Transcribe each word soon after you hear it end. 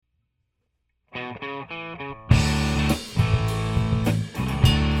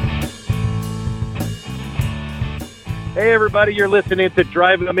Hey, everybody, you're listening to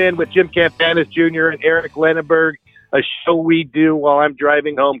Driving Them In with Jim Campanis Jr. and Eric Lenenberg, a show we do while I'm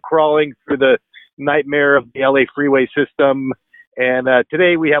driving home, crawling through the nightmare of the LA freeway system. And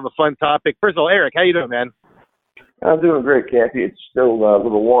today we have a fun topic. First of all, Eric, how you doing, man? I'm doing great, Cappy. It's still a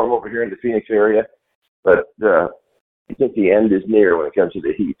little warm over here in the Phoenix area, but I think the end is near when it comes to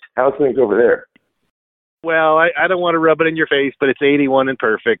the heat. How's things over there? Well, I don't want to rub it in your face, but it's 81 and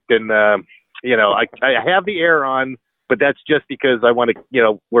perfect. And, I have the air on, but that's just because I want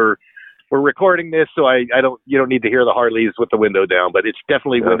to, we're recording this, so you don't need to hear the Harleys with the window down, but it's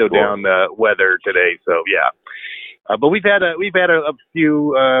definitely window down weather today. So yeah, but we've had a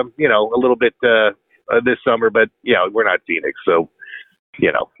few, a little bit this summer, but we're not Phoenix, so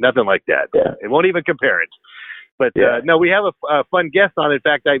nothing like that. Yeah. It won't even compare it. But no, we have a fun guest on. In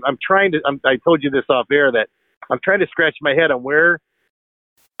fact, I told you this off air that I'm trying to scratch my head on where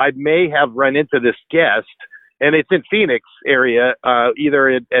I may have run into this guest. And it's in Phoenix area, either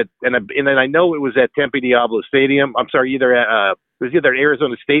and then I know it was at Tempe Diablo Stadium. I'm sorry, it was either at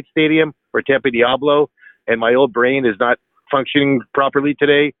Arizona State Stadium or Tempe Diablo, and my old brain is not functioning properly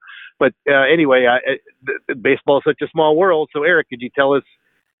today. But anyway, baseball is such a small world. So Eric, could you tell us,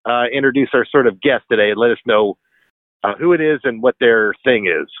 introduce our sort of guest today, and let us know who it is and what their thing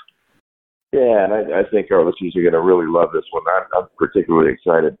is? Yeah, and I think our listeners are going to really love this one. I'm particularly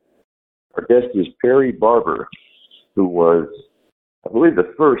excited. Our guest is Perry Barber, who was, I believe,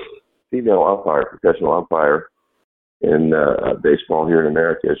 the first female umpire, professional umpire in baseball here in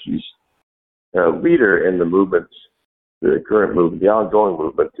America. She's a leader in the movement, the current movement, the ongoing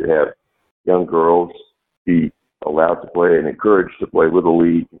movement to have young girls be allowed to play and encouraged to play Little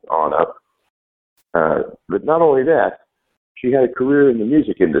League on up. But not only that, she had a career in the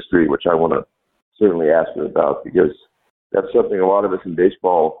music industry, which I want to certainly ask her about, because that's something a lot of us in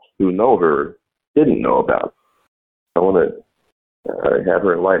baseball who know her didn't know about. I want to have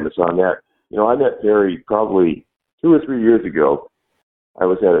her enlighten us on that. I met Perry probably 2 or 3 years ago. I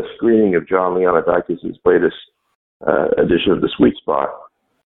was at a screening of John Leonidakis' latest edition of The Sweet Spot,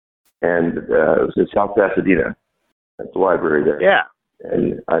 and it was in South Pasadena at the library there. Yeah.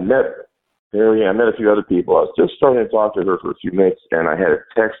 And I met Perry, I met a few other people. I was just starting to talk to her for a few minutes, and I had a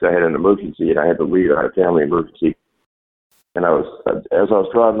text. I had an emergency, and I had to leave. I had a family emergency. And as I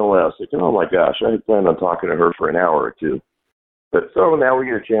was driving away, I was thinking, oh my gosh, I had planned on talking to her for an hour or two. But so now we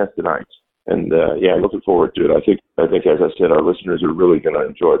get a chance tonight. And looking forward to it. I think, as I said, our listeners are really going to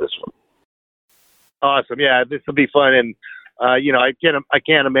enjoy this one. Awesome. Yeah, this will be fun. And, I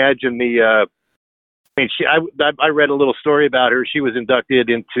can't imagine I read a little story about her. She was inducted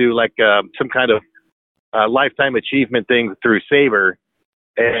into some kind of lifetime achievement thing through SABR.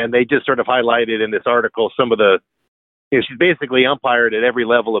 And they just sort of highlighted in this article some of the, she's basically umpired at every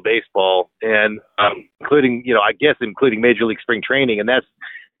level of baseball, and including Major League Spring Training, and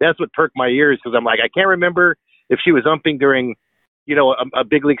that's what perked my ears, because I'm like, I can't remember if she was umping during, a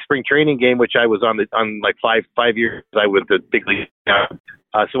big league spring training game, which I was on like 5 years. I was the big league,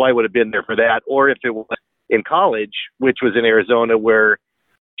 so I would have been there for that, or if it was in college, which was in Arizona, where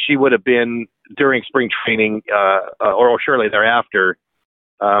she would have been during spring training or shortly thereafter.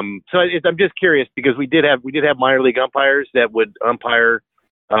 So I'm just curious, because we did have minor league umpires that would umpire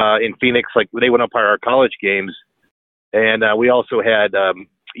in Phoenix, like they would umpire our college games, and we also had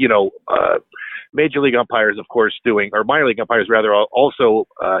major league umpires, of course, or minor league umpires rather, also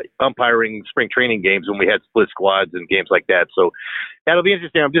umpiring spring training games when we had split squads and games like that. So that'll be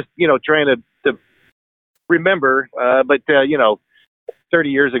interesting. I'm just trying to remember, but 30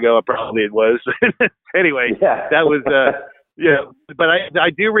 years ago probably it was. Anyway, yeah. That was. Yeah, but I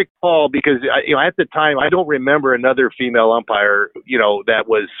do recall, because at the time I don't remember another female umpire that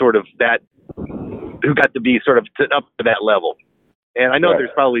was sort of that, who got to be sort of up to that level. And I know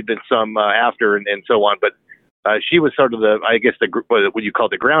there's probably been some after and so on, but she was sort of what you call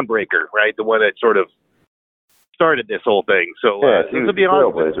the groundbreaker, right? The one that sort of started this whole thing. So she was a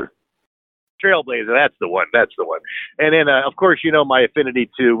trailblazer. Trailblazer, that's the one. And then, of course, my affinity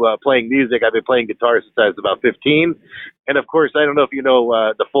to playing music. I've been playing guitar since I was about 15. And, of course, I don't know if you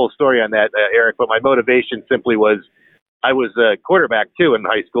know the full story on that, Eric, but my motivation simply was I was a quarterback, too, in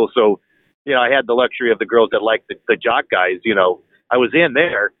high school. So, I had the luxury of the girls that liked the jock guys. I was in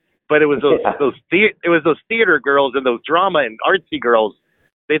there, but it was those theater girls and those drama and artsy girls.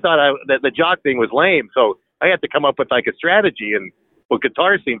 They thought that the jock thing was lame. So I had to come up with like a strategy, and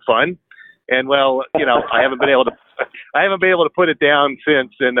guitar seemed fun. And I haven't been able to put it down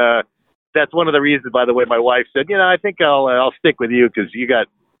since. And that's one of the reasons, by the way, my wife said, I think I'll stick with you, because you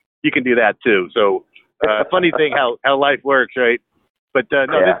can do that too. So funny thing how life works, right? But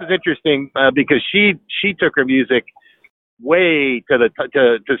this is interesting because she took her music way to the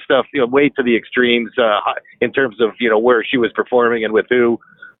to stuff, way to the extremes in terms of where she was performing and with who.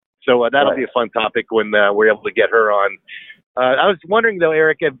 So that'll be a fun topic when we're able to get her on. I was wondering though,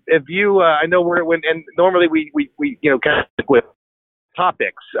 Eric, if you, I know and normally we kind of stick with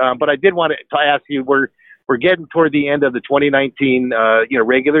topics, but I did want to ask you, we're getting toward the end of the 2019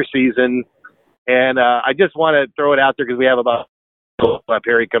 regular season, and I just want to throw it out there because we have about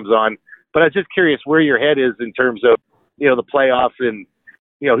Perry comes on, but I was just curious where your head is in terms of the playoffs and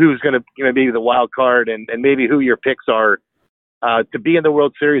who's going to be the wild card and maybe who your picks are to be in the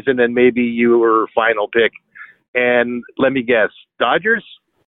World Series, and then maybe your final pick. And let me guess, Dodgers?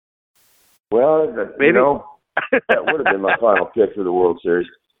 Well, maybe. That would have been my final pick for the World Series.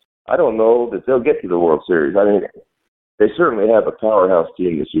 I don't know that they'll get to the World Series. I mean, they certainly have a powerhouse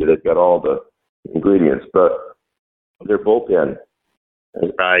team this year. They've got all the ingredients, but their bullpen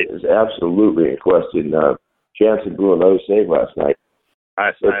is absolutely in question. Jansen blew another save last night.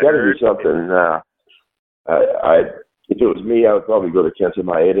 It's got to be something. If it was me, I would probably go to Kenta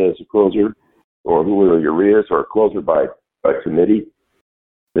Maeda as a closer, or Julio Urias, or a closer by committee.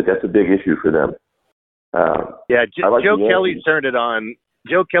 But that's a big issue for them. Joe Kelly's turned it on.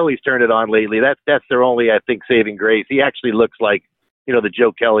 Joe Kelly's turned it on lately. That's their only, I think, saving grace. He actually looks like the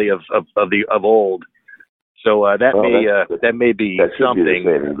Joe Kelly of old. So that may be something. Be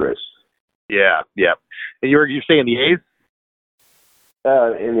the saving grace. Yeah. And you're saying the A's?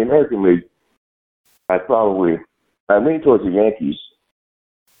 In the American League, I lean towards the Yankees,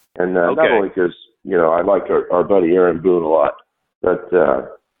 and not only because I like our buddy Aaron Boone a lot, but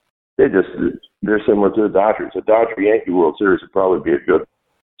they're similar to the Dodgers. The Dodger-Yankee World Series would probably be a good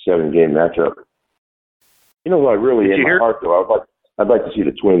 7-game matchup. In my heart though, I'd like to see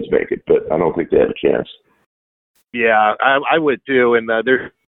the Twins make it, but I don't think they have a chance. Yeah, I would too, and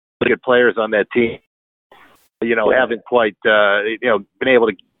there's good players on that team. Haven't quite been able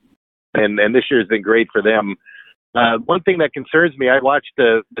to, and this year's been great for them. One thing that concerns me, I watched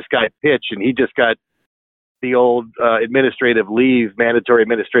this guy pitch, and he just got the old mandatory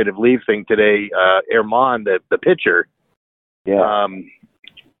administrative leave thing today. Herman, the pitcher. Yeah.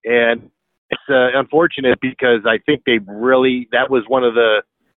 And it's unfortunate because I think he was one of the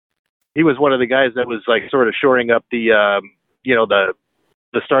guys that was like sort of shoring up the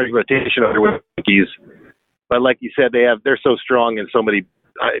starting rotation under the Yankees. But like you said, they're so strong in so many.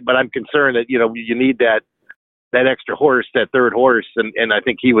 But I'm concerned that you need that extra horse, that third horse, and I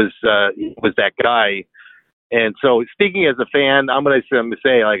think he was that guy. And so, speaking as a fan, I'm going to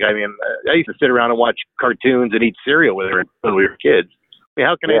say, I used to sit around and watch cartoons and eat cereal with her when we were kids. I mean,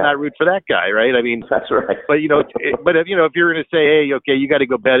 how can I not root for that guy, right? I mean, that's right. But if you're going to say, hey, okay, you got to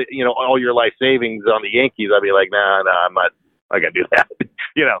go bet, all your life savings on the Yankees, I'd be like, nah, I'm not. I got to do that,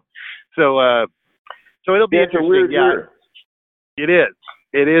 So it'll be interesting. It's a weird year. It is.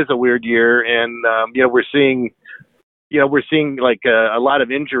 It is a weird year, and we're seeing like a lot of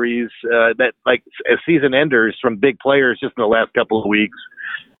injuries that like as season enders from big players just in the last couple of weeks,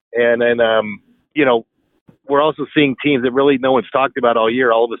 and then we're also seeing teams that really no one's talked about all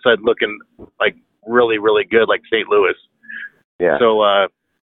year all of a sudden looking like really, really good, like St. Louis. Yeah. So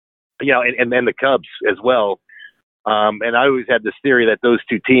and then the Cubs as well. And I always had this theory that those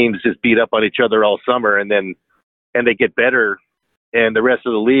two teams just beat up on each other all summer, and they get better. And the rest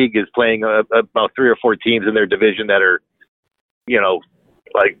of the league is playing about 3 or 4 teams in their division that are,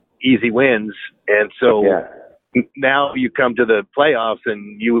 like easy wins. And so now you come to the playoffs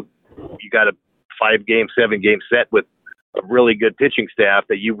and you got a 5-game, 7-game set with a really good pitching staff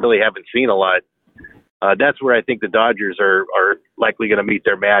that you really haven't seen a lot. That's where I think the Dodgers are likely going to meet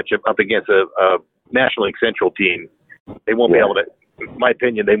their match up against a National League Central team. They won't be able to, in my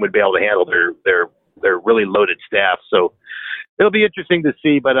opinion, they would be able to handle their really loaded staff. So it'll be interesting to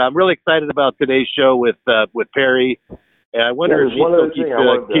see, but I'm really excited about today's show with Perry. And I wonder if she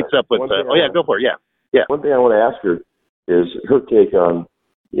still keeps up with. Go for it. Yeah. One thing I want to ask her is her take on,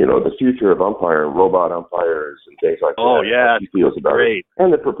 the future of umpiring, robot umpires, and things like that. Oh yeah, how she feels about it,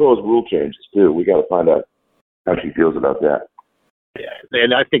 and the proposed rule changes too. We got to find out how she feels about that. Yeah,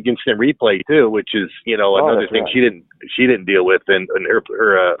 and I think instant replay too, which is another thing she didn't deal with in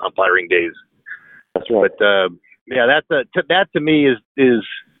her umpiring days. That's right. But that to me is,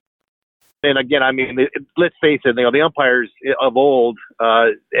 and again, I mean, let's face it, the umpires of old,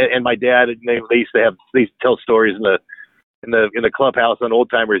 and my dad, they used to tell stories in the clubhouse on Old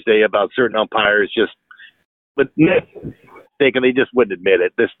Timers Day about certain umpires but they just wouldn't admit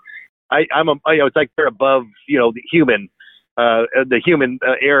it. It's like they're above, the human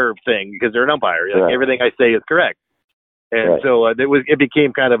error thing because they're an umpire. Like, everything I say is correct. And so it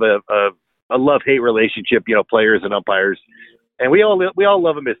became kind of a a love-hate relationship, players and umpires, and we all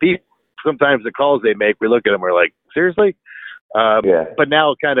love them as people. Sometimes the calls they make, we look at them, we're like, seriously? Yeah. But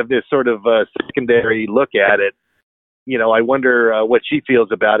now kind of this sort of secondary look at it, I wonder what she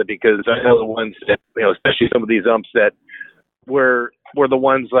feels about it, because I know the ones that, especially some of these umps that were the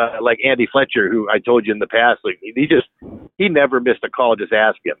ones like Andy Fletcher, who I told you in the past, like he never missed a call. Just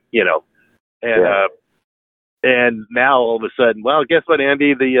ask him, and now all of a sudden, well, guess what,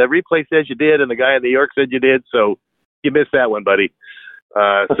 Andy? The replay says you did, and the guy in New York said you did, so you missed that one, buddy.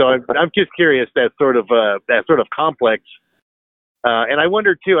 So I'm just curious, that sort of complex. And I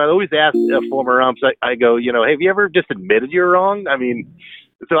wonder too. I always ask former umps. I go, hey, have you ever just admitted you're wrong? I mean,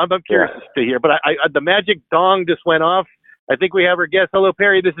 so I'm curious to hear. But I the magic dong just went off. I think we have our guest. Hello,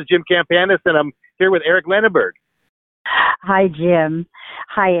 Perry. This is Jim Campanis, and I'm here with Eric Lenneberg. Hi, Jim.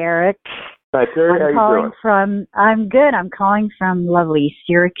 Hi, Eric. Hi, Perry. How you doing? I'm good. I'm calling from lovely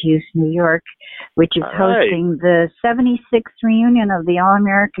Syracuse, New York, which is hosting the 76th reunion of the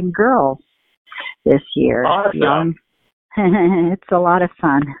All-American Girls this year. Awesome. It's a lot of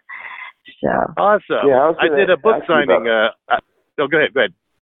fun. So awesome. Yeah, I did a book signing. Go ahead. Go ahead,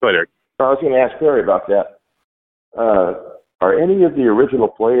 Eric. I was going to ask Perry about that. Are any of the original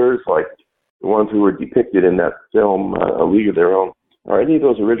players, like the ones who were depicted in that film, A League of Their Own, are any of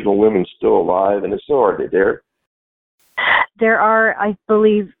those original women still alive? And if so, are they there? There are, I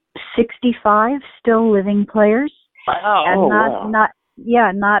believe, 65 still living players. Wow.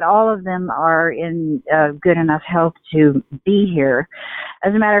 And not all of them are in good enough health to be here.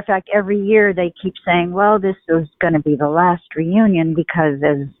 As a matter of fact, every year they keep saying, well, this is going to be the last reunion, because,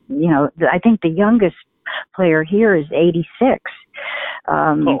 as you know, I think the youngest player here is 86.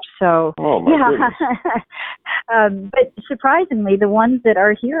 So, but surprisingly, the ones that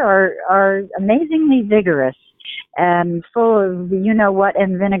are here are amazingly vigorous and full of you-know-what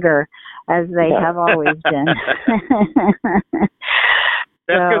and vinegar, as they have always been.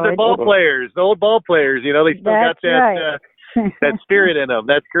 That's because they're ball players, the old ball players. They still got that that spirit in them.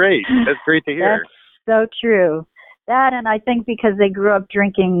 That's great. That's great to hear. That's so true. That, and I think because they grew up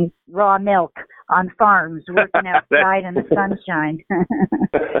drinking raw milk on farms, working outside in the sunshine.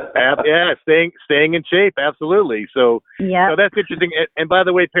 Staying in shape, absolutely. So that's interesting. And by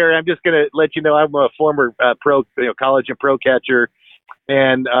the way, Perry, I'm just going to let you know I'm a former pro, college and pro catcher,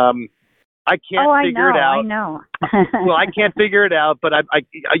 and I can't figure it out. I know. Well, I can't figure it out, but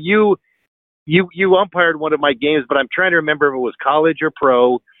you umpired one of my games, but I'm trying to remember if it was college or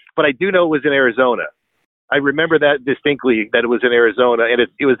pro. But I do know it was in Arizona. I remember that distinctly, that it was in Arizona, and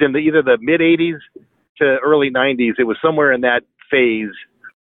it was in either the mid 80s to early 90s. It was somewhere in that phase,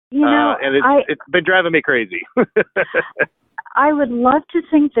 and it's been driving me crazy. I would love to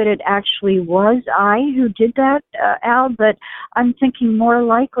think that it actually was I who did that, Al, but I'm thinking more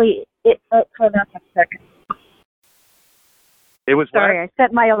likely hold on a second. It was sorry. I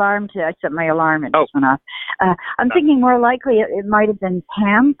set my alarm and it just went off. I'm thinking more likely it might have been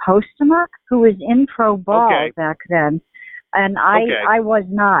Pam Postema, who was in pro ball back then, and I was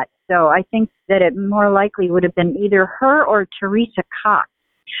not. So I think that it more likely would have been either her or Teresa Cox,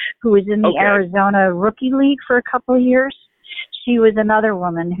 who was in the Arizona Rookie League for a couple of years. She was another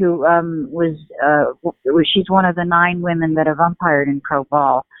woman who she's one of the 9 women that have umpired in pro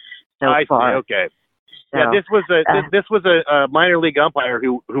ball so far. See. Okay. So, yeah, this was a minor league umpire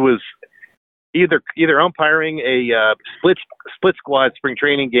who was either umpiring a split squad spring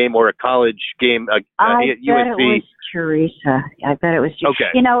training game or a college game at UNC. It was Teresa. I bet it was.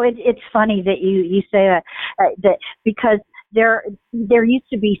 Okay. It's funny that you say that because there used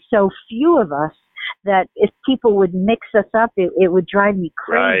to be so few of us that if people would mix us up, it would drive me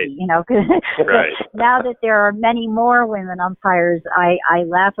crazy, Right. Now that there are many more women umpires, I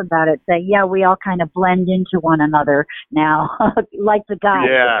laugh about it, say, yeah, we all kind of blend into one another now, like the guys.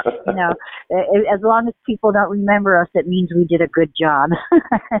 Yeah. As long as people don't remember us, it means we did a good job.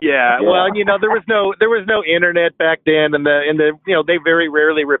 Yeah. Well, there was no internet back then, and they very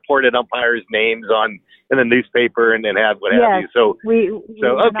rarely reported umpires' names in the newspaper and have what have you. So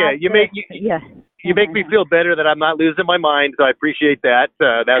you make me feel better that I'm not losing my mind, so I appreciate that.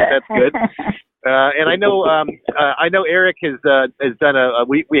 That's good. And I know Eric has done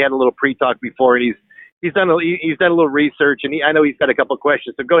we had a little pre-talk before, and he's done a little research, and I know he's got a couple of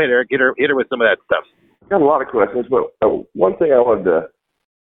questions. So go ahead, Eric, hit her with some of that stuff. I've got a lot of questions, but one thing I wanted to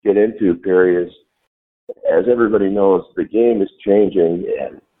get into, Perry, is, as everybody knows, the game is changing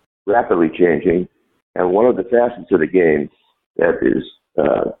and rapidly changing, and one of the facets of the game that is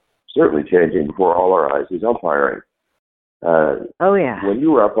certainly changing before all our eyes is umpiring. When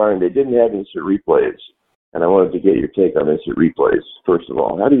you were umpiring, they didn't have instant replays, and I wanted to get your take on instant replays, first of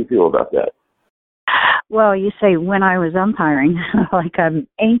all. How do you feel about that? Well, you say when I was umpiring, like I'm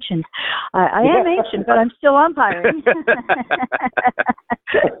ancient. I am ancient, but I'm still umpiring.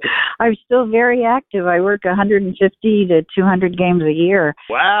 I'm still very active. I work 150 to 200 games a year.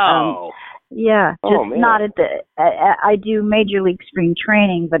 Wow. Yeah, just not at the. I do Major League spring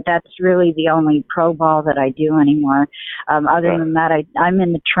training, but that's really the only pro ball that I do anymore. Other than that, I'm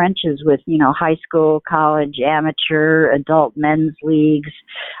in the trenches with high school, college, amateur, adult men's leagues,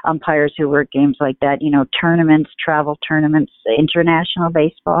 umpires who work games like that. Tournaments, travel tournaments, international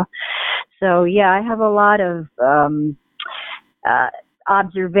baseball. So yeah, I have a lot of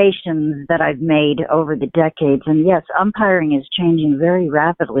observations that I've made over the decades, and yes, umpiring is changing very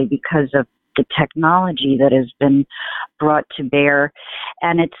rapidly because of the technology that has been brought to bear,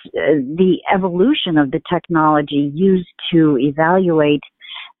 and it's the evolution of the technology used to evaluate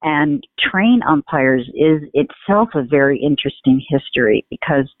and train umpires is itself a very interesting history,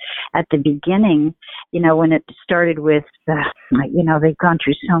 because at the beginning, when it started with, they've gone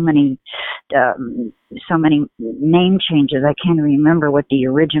through so many name changes. I can't remember what the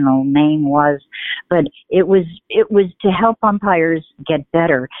original name was, but it was to help umpires get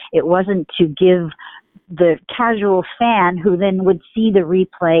better. It wasn't to give the casual fan who then would see the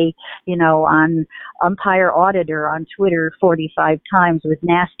replay, on Umpire Auditor on Twitter 45 times with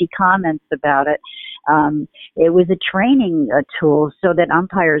nasty comments about it. It was a training tool so that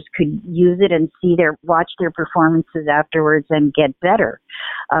umpires could use it and watch their performances afterwards and get better.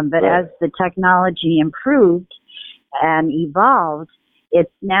 But as the technology improved and evolved,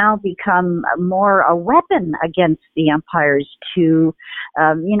 it's now become more a weapon against the umpires to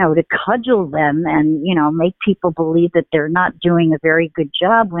cudgel them and, make people believe that they're not doing a very good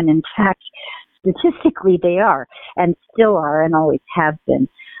job when in fact, statistically they are and still are and always have been.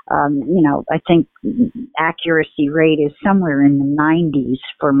 I think accuracy rate is somewhere in the 90s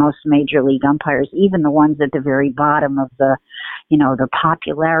for most major league umpires, even the ones at the very bottom of the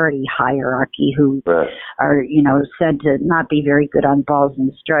popularity hierarchy who are, said to not be very good on balls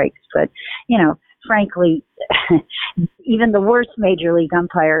and strikes. But, frankly, even the worst major league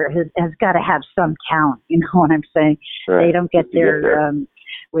umpire has got to have some talent. You know what I'm saying? Right. They don't get there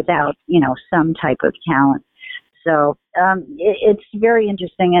without, some type of talent. So it's very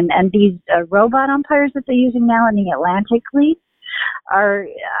interesting. And these robot umpires that they're using now in the Atlantic League are,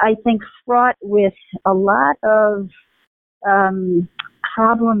 I think, fraught with a lot of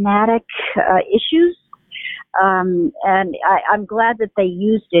problematic issues. And I'm glad that they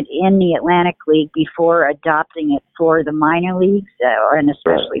used it in the Atlantic League before adopting it for the minor leagues, and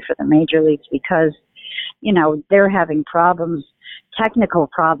especially for the major leagues, because, they're having technical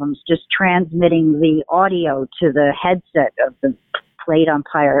problems, just transmitting the audio to the headset of the plate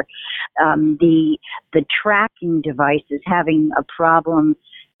umpire. The tracking device is having a problem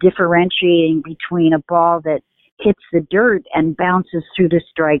differentiating between a ball that hits the dirt and bounces through the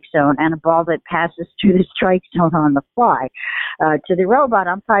strike zone and a ball that passes through the strike zone on the fly. To the robot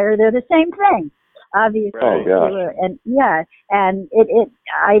umpire, they're the same thing, obviously.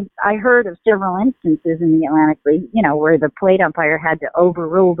 I heard of several instances in the Atlantic League, where the plate umpire had to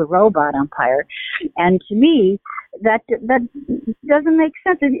overrule the robot umpire. And to me, that doesn't make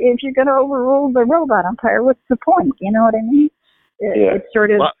sense. If you're going to overrule the robot umpire, what's the point? You know what I mean? It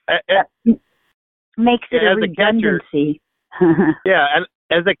sort of makes it a redundancy. Yeah, and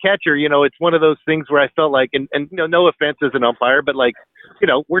as a catcher, it's one of those things where I felt like, and no offense as an umpire, but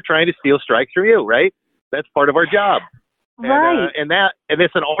we're trying to steal strikes from you, right? That's part of our job. Right. And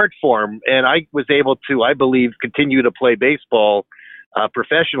it's an art form. And I was able to, I believe, continue to play baseball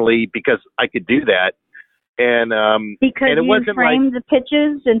professionally because I could do that. And because and it you framed the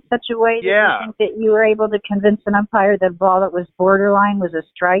pitches in such a way that you think that you were able to convince an umpire that a ball that was borderline was a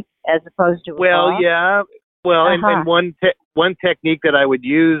strike as opposed to a ball? Yeah. Well, and one technique that I would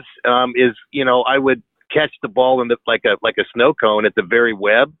use is, I would catch the ball in like a snow cone at the very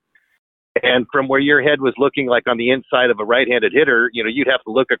web, and from where your head was looking, like on the inside of a right-handed hitter, you'd have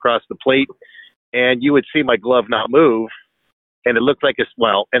to look across the plate, and you would see my glove not move, and it looked like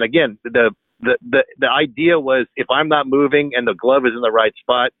and again, the idea was if I'm not moving and the glove is in the right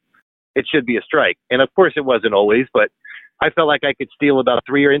spot, it should be a strike. And of course, it wasn't always, but I felt like I could steal about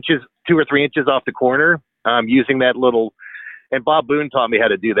 2 or 3 inches off the corner using that little. And Bob Boone taught me how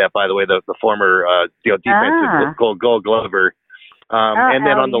to do that, by the way, the former defensive Gold Glover. And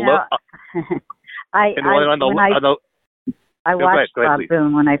then on the I watched Bob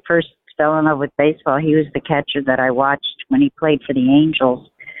Boone when I first fell in love with baseball. He was the catcher that I watched when he played for the Angels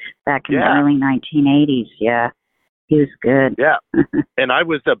back in the early 1980s. Yeah, he was good. Yeah, and I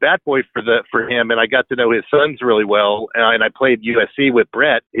was a bat boy for him, and I got to know his sons really well. And I played USC with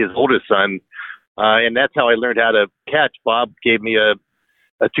Brett, his oldest son, and that's how I learned how to catch. Bob gave me a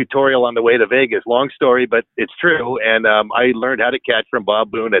tutorial on the way to Vegas. Long story, but it's true. And I learned how to catch from Bob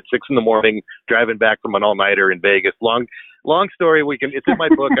Boone at 6 a.m, driving back from an all-nighter in Vegas. Long story. It's in my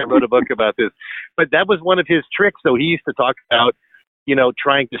book. I wrote a book about this. But that was one of his tricks. So he used to talk about,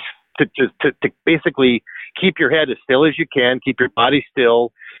 trying to basically keep your head as still as you can, keep your body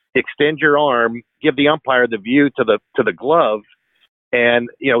still, extend your arm, give the umpire the view to the glove. And,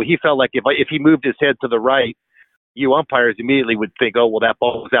 he felt like if he moved his head to the right, you umpires immediately would think, oh, well, that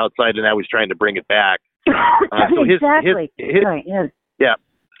ball was outside and I was trying to bring it back. So exactly. Right, yes. Yeah.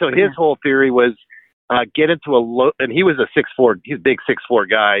 So his whole theory was get into a low, and he was a 6'4", he's a big 6'4"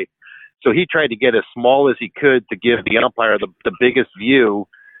 guy. So he tried to get as small as he could to give the umpire the biggest view.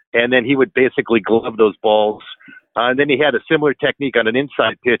 And then he would basically glove those balls. And then he had a similar technique on an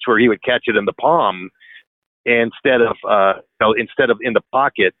inside pitch where he would catch it in the palm instead of in the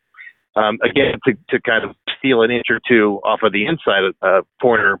pocket. Again, to kind of steal an inch or two off of the inside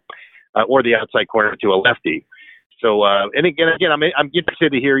corner or the outside corner to a lefty. So, and again, I'm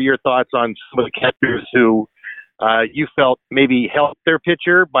interested to hear your thoughts on some of the catchers who you felt maybe helped their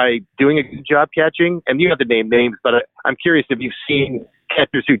pitcher by doing a good job catching. And you have to name names, but I'm curious if you've seen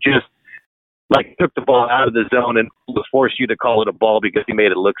catchers who just like took the ball out of the zone and forced you to call it a ball because he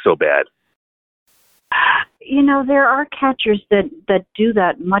made it look so bad. There are catchers that do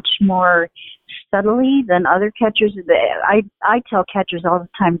that much more subtly than other catchers. I tell catchers all the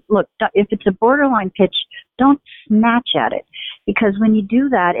time, look, if it's a borderline pitch, don't snatch at it, because when you do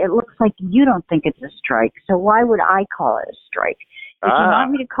that, it looks like you don't think it's a strike. So why would I call it a strike? If you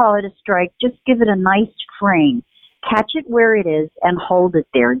want me to call it a strike, just give it a nice frame. Catch it where it is and hold it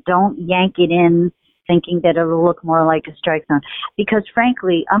there. Don't yank it in thinking that it'll look more like a strike zone. Because,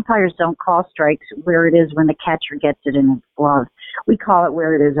 frankly, umpires don't call strikes where it is when the catcher gets it in his glove. We call it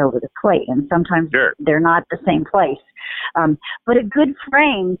where it is over the plate, and sometimes they're not the same place. But a good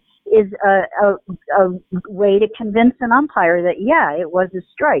frame is a way to convince an umpire that, yeah, it was a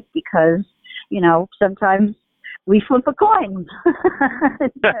strike, because, sometimes we flip a coin.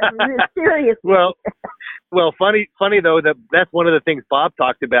 Seriously. Well, funny though, that's one of the things Bob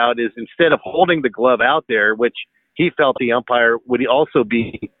talked about is instead of holding the glove out there, which he felt the umpire would also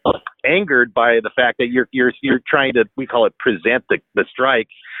be angered by the fact that you're trying to, we call it, present the strike.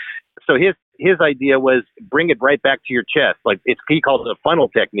 So his idea was bring it right back to your chest, like he called it a funnel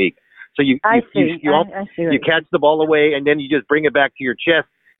technique. So you catch the ball away and then you just bring it back to your chest,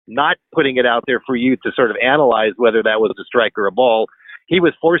 not putting it out there for you to sort of analyze whether that was a strike or a ball. He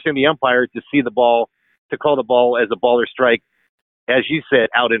was forcing the umpire to see the ball, to call the ball as a ball or strike, as you said,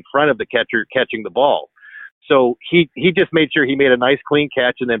 out in front of the catcher catching the ball. So he just made sure he made a nice clean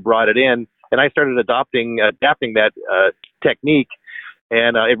catch and then brought it in. And I started adapting that technique,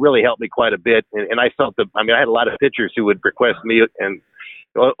 and it really helped me quite a bit. And I felt I had a lot of pitchers who would request me and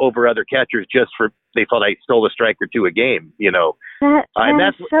over other catchers just for they thought I stole a strike or two a game, That's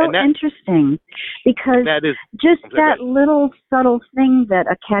interesting, because that little subtle thing that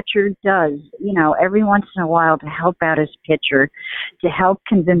a catcher does, every once in a while to help out his pitcher, to help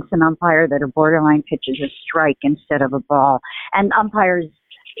convince an umpire that a borderline pitch is a strike instead of a ball. And umpires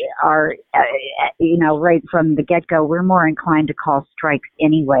are, right from the get-go, we're more inclined to call strikes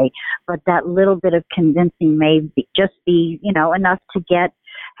anyway. But that little bit of convincing may just be, enough to get,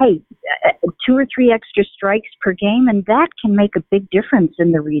 hey, 2 or 3 extra strikes per game, and that can make a big difference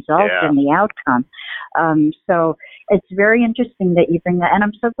in the result and the outcome. So it's very interesting that you bring that, and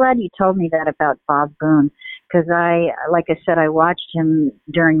I'm so glad you told me that about Bob Boone, because like I said, I watched him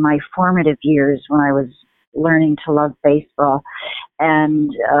during my formative years when I was learning to love baseball, and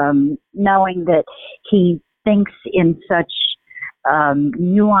knowing that he thinks in such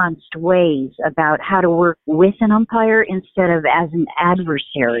nuanced ways about how to work with an umpire instead of as an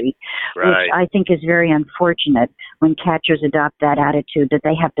adversary, which I think is very unfortunate when catchers adopt that attitude that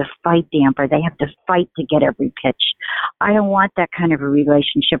they have to fight the umpire, they have to fight to get every pitch. I don't want that kind of a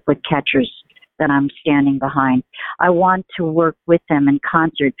relationship with catchers that I'm standing behind. I want to work with them in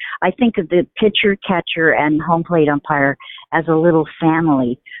concert. I think of the pitcher, catcher, and home plate umpire as a little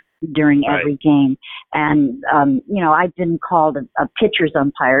family during every game. And, I've been called a pitcher's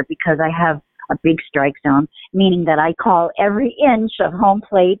umpire because I have a big strike zone, meaning that I call every inch of home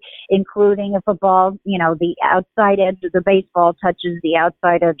plate, including if a ball, the outside edge of the baseball touches the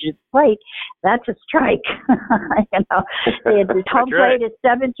outside edge of the plate, that's a strike. The home plate is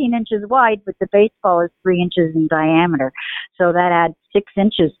 17 inches wide, but the baseball is 3 inches in diameter. So that adds 6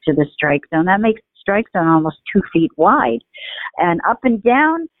 inches to the strike zone. That makes the strike zone almost 2 feet wide. And up and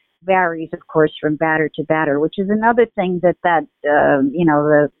down, varies, of course, from batter to batter, which is another thing that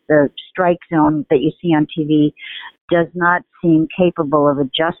the strike zone that you see on TV does not seem capable of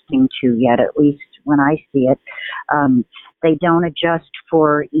adjusting to yet, at least when I see it. They don't adjust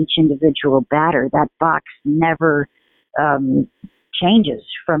for each individual batter. That box never changes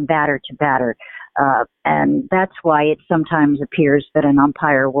from batter to batter. And that's why it sometimes appears that an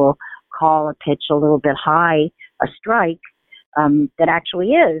umpire will call a pitch a little bit high, a strike, that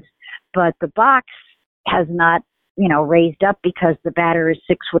actually is. But the box has not, raised up because the batter is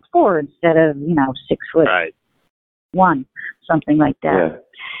 6'4" instead of, 6'1", right. Something like that. Yeah.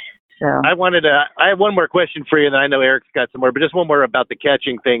 So I have one more question for you, and I know Eric's got some more, but just one more about the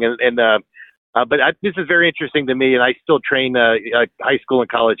catching thing. This is very interesting to me, and I still train high school and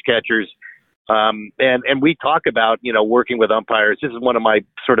college catchers. And we talk about, working with umpires. This is one of my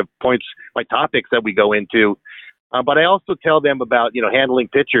sort of points, my topics that we go into. But I also tell them about, handling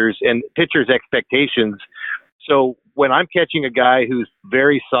pitchers and pitchers' expectations. So when I'm catching a guy who's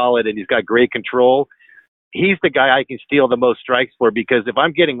very solid and he's got great control, he's the guy I can steal the most strikes for, because if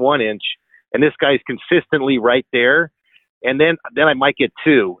I'm getting 1 inch and this guy's consistently right there, and then I might get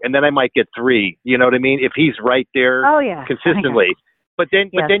 2, and then I might get 3. You know what I mean? If he's right there consistently. But then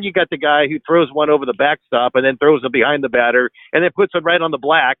you got the guy who throws one over the backstop and then throws it behind the batter and then puts it right on the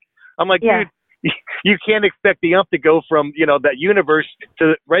black. I'm like, dude, you can't expect the ump to go from, that universe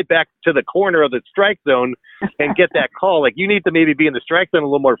to right back to the corner of the strike zone and get that call. Like, you need to maybe be in the strike zone a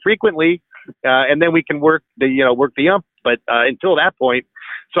little more frequently, and then we can work the ump. But until that point,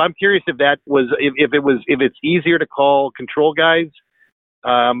 so I'm curious if that was if it's easier to call control guys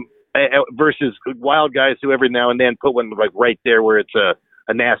versus wild guys who every now and then put one like right there where it's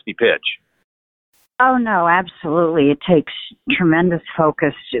a nasty pitch. Oh, no, absolutely. It takes tremendous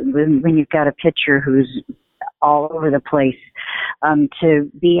focus when you've got a pitcher who's all over the place to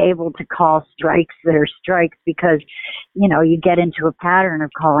be able to call strikes that are strikes, because, you get into a pattern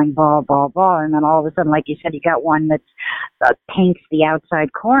of calling ball, ball, ball, and then all of a sudden, like you said, you got one that paints the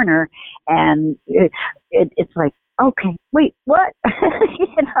outside corner, and it's like, okay, wait, what?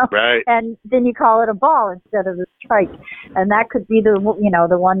 Right. And then you call it a ball instead of a strike. And that could be the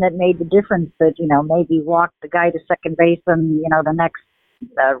one that made the difference, that, maybe walked the guy to second base and, the next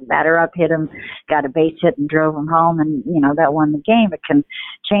batter up hit him, got a base hit and drove him home, and, that won the game. It can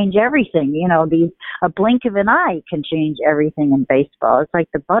change everything. A blink of an eye can change everything in baseball. It's like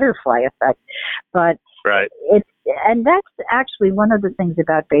the butterfly effect. But right. And that's actually one of the things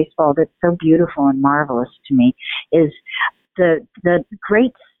about baseball that's so beautiful and marvelous to me, is the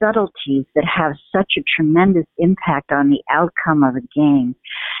great subtleties that have such a tremendous impact on the outcome of a game,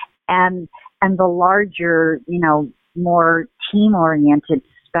 and the larger, more team-oriented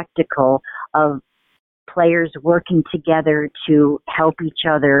spectacle of players working together to help each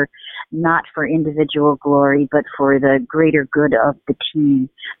other, not for individual glory, but for the greater good of the team,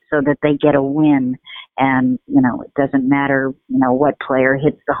 so that they get a win. And, it doesn't matter, what player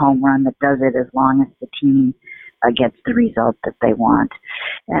hits the home run that does it, as long as the team gets the result that they want.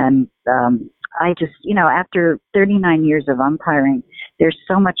 And I just, after 39 years of umpiring, there's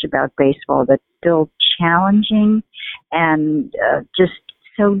so much about baseball that's still challenging and just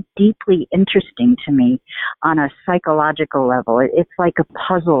so deeply interesting to me on a psychological level. It's like a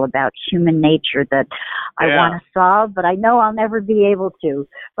puzzle about human nature that I want to solve, but I know I'll never be able to.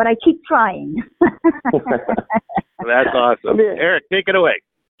 But I keep trying. That's awesome. Eric, take it away.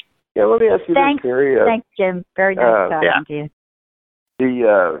 Yeah, let me ask you this, Terry. Thanks, Jim. Very nice talking to you.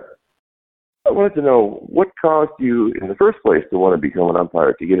 I wanted to know what caused you in the first place to want to become an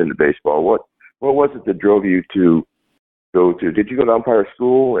umpire, to get into baseball. What was it that drove you to go to? Did you go to umpire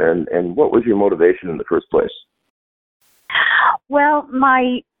school, and what was your motivation in the first place? Well,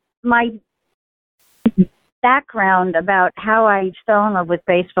 my background about how I fell in love with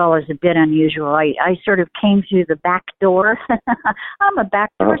baseball is a bit unusual. I sort of came through the back door. I'm a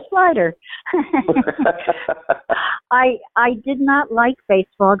backdoor slider. I did not like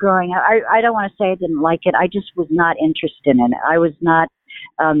baseball growing up. I don't want to say I didn't like it. I just was not interested in it. I was not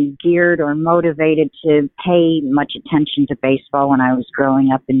geared or motivated to pay much attention to baseball when I was growing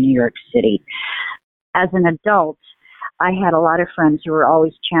up in New York City. As an adult, I had a lot of friends who were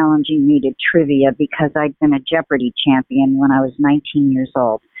always challenging me to trivia because I'd been a Jeopardy champion when I was 19 years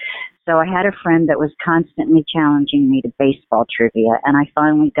old. So I had a friend that was constantly challenging me to baseball trivia, and I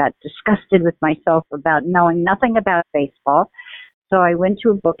finally got disgusted with myself about knowing nothing about baseball. So I went to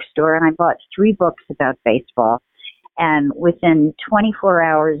a bookstore and I bought 3 books about baseball. And within 24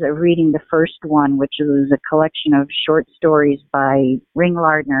 hours of reading the first one, which was a collection of short stories by Ring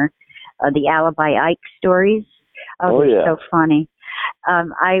Lardner, the Alibi Ike stories, they're so funny.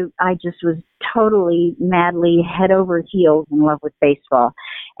 I just was totally, madly, head over heels in love with baseball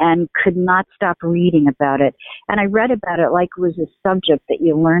and could not stop reading about it. And I read about it like it was a subject that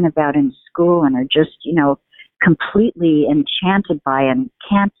you learn about in school and are just, completely enchanted by and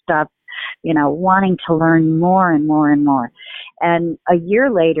can't stop, wanting to learn more and more and more. And a year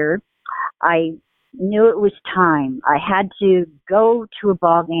later, I knew it was time. I had to go to a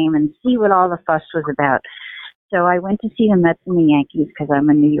ball game and see what all the fuss was about. So I went to see the Mets and the Yankees because I'm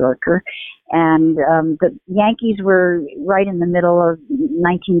a New Yorker. And the Yankees were right in the middle of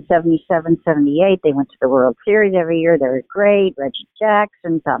 1977-78. They went to the World Series every year. They were great. Reggie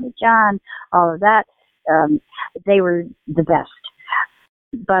Jackson, Tommy John, all of that. They were the best.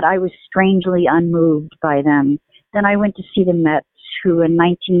 But I was strangely unmoved by them. Then I went to see the Mets, who in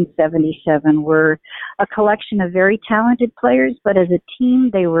 1977 were a collection of very talented players, but as a team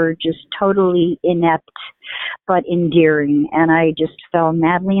they were just totally inept but endearing. And I just fell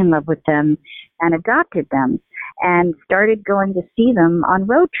madly in love with them and adopted them and started going to see them on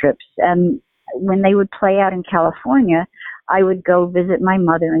road trips. And when they would play out in California, I would go visit my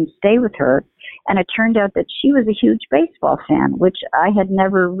mother and stay with her. And it turned out that she was a huge baseball fan, which I had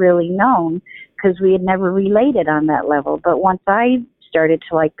never really known because we had never related on that level. But once I started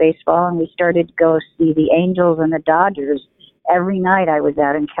to like baseball and we started to go see the Angels and the Dodgers every night I was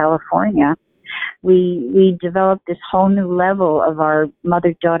out in California, we developed this whole new level of our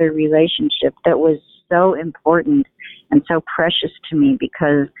mother-daughter relationship that was so important and so precious to me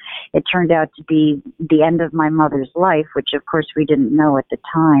because it turned out to be the end of my mother's life, which of course we didn't know at the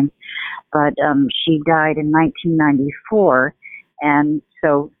time. But she died in 1994. And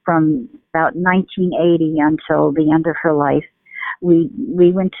so from about 1980 until the end of her life, we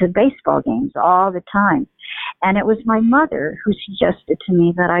went to baseball games all the time. And it was my mother who suggested to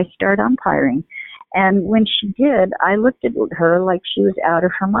me that I start umpiring. And when she did, I looked at her like she was out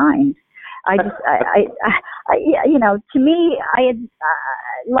of her mind. To me, I had,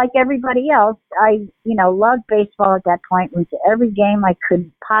 like everybody else, I, loved baseball at that point, went to every game I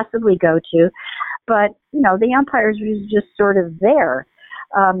could possibly go to. But, the umpires was just sort of there.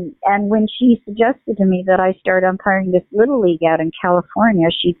 And when she suggested to me that I start umpiring this Little League out in California,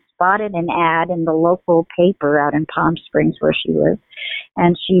 she spotted an ad in the local paper out in Palm Springs where she lived.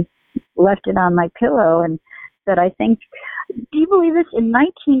 And she left it on my pillow and said, do you believe this? In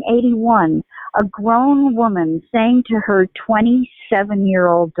 1981, a grown woman saying to her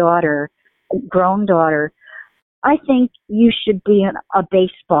 27-year-old daughter, grown daughter, I think you should be a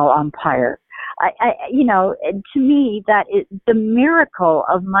baseball umpire. To me, that is the miracle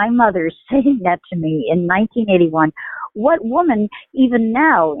of my mother saying that to me in 1981. What woman, even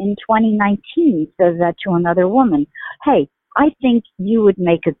now in 2019, says that to another woman? Hey, I think you would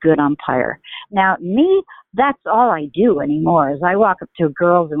make a good umpire. Now, me, that's all I do anymore is I walk up to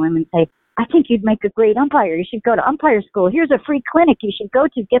girls and women and say, I think you'd make a great umpire. You should go to umpire school. Here's a free clinic you should go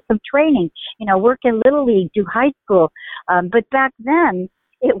to, get some training, work in Little League, do high school. But back then,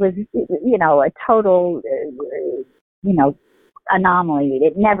 it was, a total, anomaly.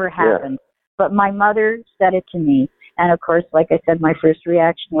 It never happened. Yeah. But my mother said it to me. And, of course, like I said, my first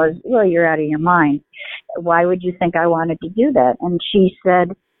reaction was, well, you're out of your mind. Why would you think I wanted to do that? And she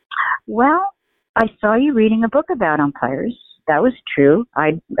said, well, I saw you reading a book about umpires. That was true.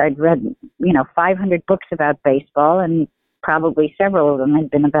 I'd read, 500 books about baseball, and probably several of them had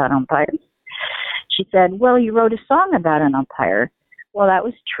been about umpires. She said, well, you wrote a song about an umpire. Well, that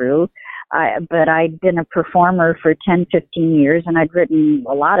was true. But I'd been a performer for 10, 15 years, and I'd written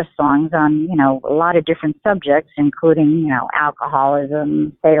a lot of songs on, a lot of different subjects, including,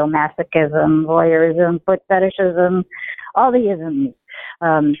 alcoholism, sadomasochism, voyeurism, foot fetishism, all the isms.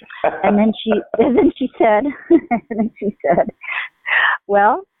 And then she said,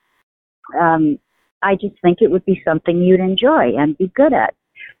 well, I just think it would be something you'd enjoy and be good at.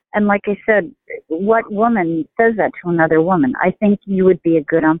 And like I said, what woman says that to another woman? I think you would be a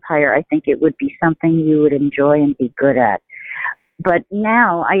good umpire. I think it would be something you would enjoy and be good at. But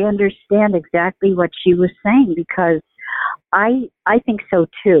now I understand exactly what she was saying because I think so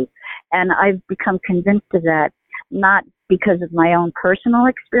too. And I've become convinced of that, not because of my own personal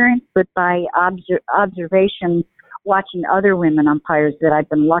experience, but by observation watching other women umpires that I've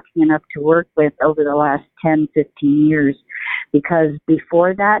been lucky enough to work with over the last 10, 15 years. Because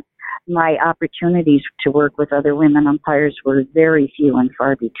before that, my opportunities to work with other women umpires were very few and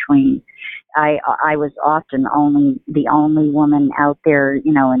far between. I was often the only woman out there,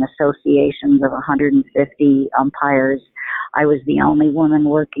 in associations of 150 umpires. I was the only woman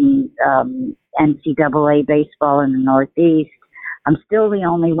working NCAA baseball in the Northeast. I'm still the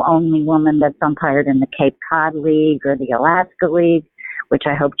only woman that's umpired in the Cape Cod League or the Alaska League. which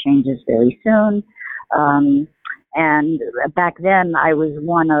I hope changes very soon. And back then, I was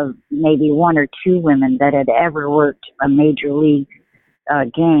one of maybe one or two women that had ever worked a major league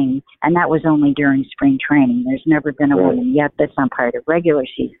game, and that was only during spring training. There's never been a woman yet that's umpired a regular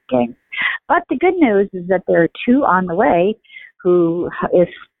season game. But the good news is that there are two on the way who, if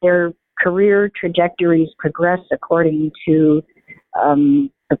their career trajectories progress according to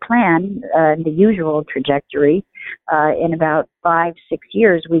the plan, the usual trajectory, in about 5-6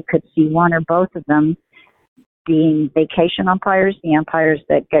 years, we could see one or both of them being vacation umpires, the umpires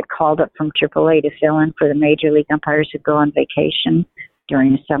that get called up from AAA to fill in for the major league umpires who go on vacation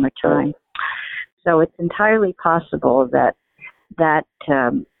during the summertime. So it's entirely possible that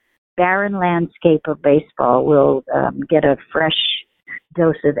barren landscape of baseball will get a fresh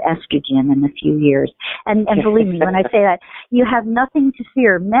dose of estrogen in a few years. And believe me, when I say that, you have nothing to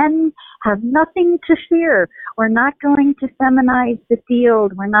fear. Men have nothing to fear. We're not going to feminize the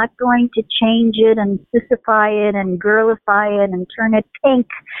field. We're not going to change it and sissify it and girlify it and turn it pink.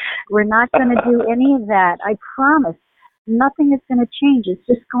 We're not going to do any of that. I promise. Nothing is going to change. It's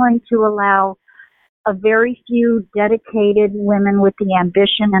just going to allow a very few dedicated women with the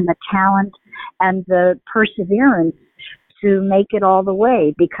ambition and the talent and the perseverance to make it all the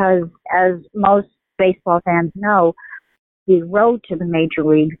way, because as most baseball fans know, the road to the major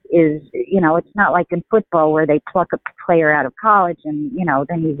leagues is, it's not like in football where they pluck a player out of college and,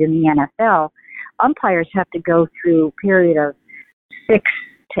 then he's in the NFL. Umpires have to go through a period of 6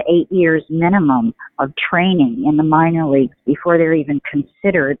 to 8 years minimum of training in the minor leagues before they're even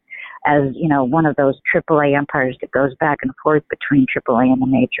considered as, one of those AAA umpires that goes back and forth between AAA and the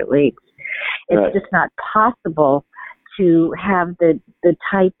major leagues. It's just not possible to have the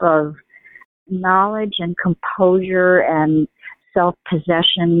type of knowledge and composure and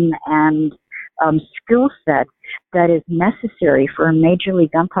self-possession and skill set that is necessary for a major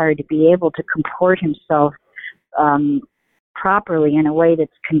league umpire to be able to comport himself properly in a way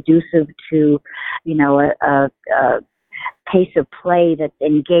that's conducive to, a pace of play that's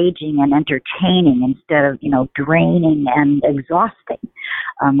engaging and entertaining instead of, draining and exhausting,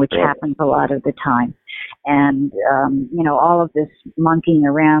 which happens a lot of the time. And, all of this monkeying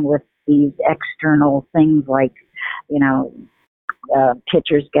around with these external things like,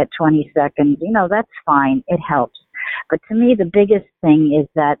 pitchers get 20 seconds, that's fine. It helps. But to me, the biggest thing is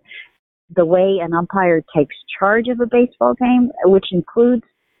that the way an umpire takes charge of a baseball game, which includes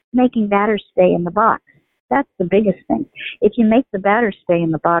making batters stay in the box. That's the biggest thing. If you make the batter stay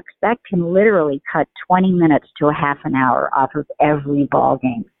in the box, that can literally cut 20 minutes to a half an hour off of every ball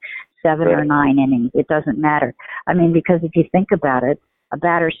game, 7 or 9 innings. It doesn't matter. I mean, because if you think about it, a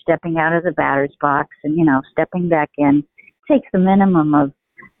batter stepping out of the batter's box and, stepping back in takes a minimum of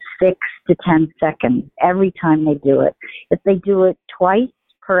 6 to 10 seconds every time they do it. If they do it twice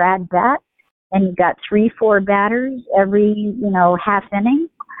per at bat and you've got 3-4 batters every, half inning,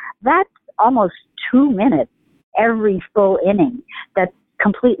 that's almost 2 minutes every full inning. That's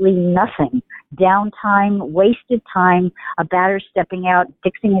completely nothing. Downtime, wasted time, a batter stepping out,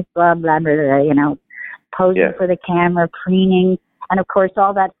 fixing his glove, blah, blah, blah, posing for the camera, preening. And, of course,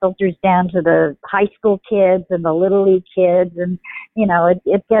 all that filters down to the high school kids and the little league kids. And,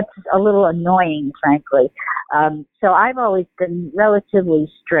 it gets a little annoying, frankly. So I've always been relatively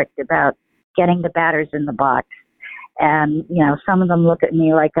strict about getting the batters in the box. And, some of them look at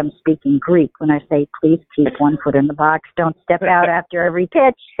me like I'm speaking Greek when I say, please keep 1 foot in the box. Don't step out after every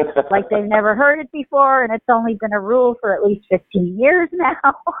pitch, like they've never heard it before. And it's only been a rule for at least 15 years now.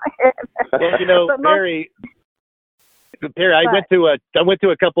 Well, Perry, I went to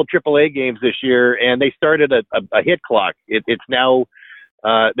a couple AAA games this year, and they started a hit clock. It's now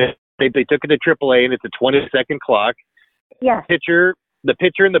they took it to AAA, and it's a 20-second clock. Yes. The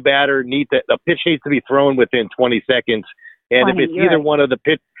pitcher and the batter the pitch needs to be thrown within 20 seconds. And if it's either one of the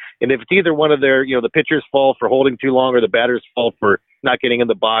their, the pitcher's fault for holding too long or the batter's fault for not getting in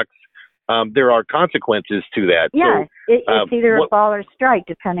the box, there are consequences to that. Yeah, so, it's either a ball or strike,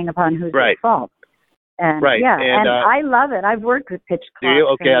 depending upon who's at fault. And, and I love it. I've worked with pitch clocks.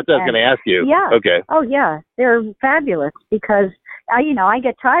 Okay, that's what I was going to ask you. Yeah. Okay. Oh, yeah. They're fabulous because, I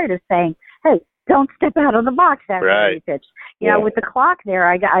get tired of saying, hey, don't step out of the box after you pitch. With the clock there,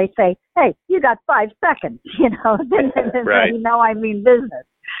 I say, hey, you got 5 seconds, then I mean business.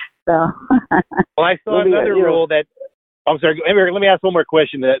 So. Well, I saw another rule that, I'm sorry, let me ask one more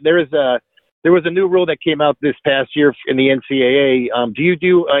question. There was a new rule that came out this past year in the NCAA. Do you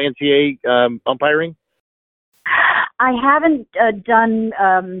do NCAA umpiring? I haven't done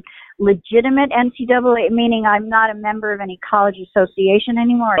legitimate NCAA, meaning I'm not a member of any college association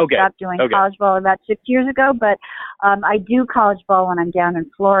anymore. I stopped doing college ball about 6 years ago, but I do college ball when I'm down in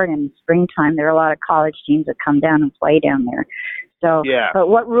Florida in the springtime. There are a lot of college teams that come down and play down there. So, but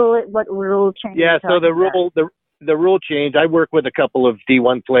what rule change? Yeah, so the rule change. I work with a couple of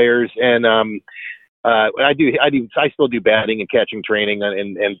D1 players, and I still do batting and catching training,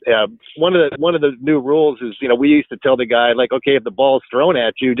 and one of the new rules is, we used to tell the guy, like, okay, if the ball's thrown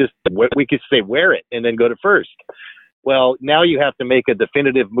at you, we could say wear it and then go to first. Well, now you have to make a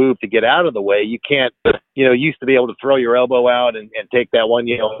definitive move to get out of the way. You can't, you used to be able to throw your elbow out and take that one,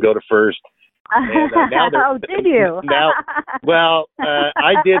 and go to first. And, now did you? Now, well,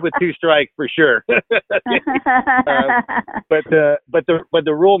 I did with 2 strikes for sure. But the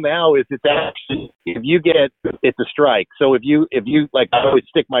rule now is it's actually, if you get, it's a strike. So if you like, I would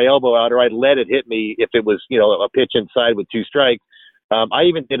stick my elbow out, or I'd let it hit me if it was a pitch inside with 2 strikes. I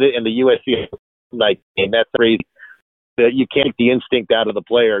even did it in the USC game. That's crazy. That you can't take the instinct out of the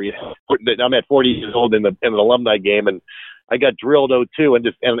player. I'm at 40 years old in an alumni game, and I got drilled 0-2, and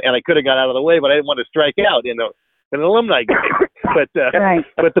I could have got out of the way, but I didn't want to strike out in an alumni game. But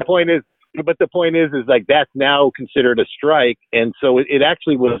the point is like, that's now considered a strike, and so it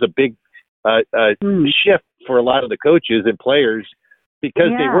actually was a big shift for a lot of the coaches and players,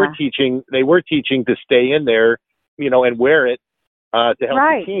 because they were teaching to stay in there, and wear it to help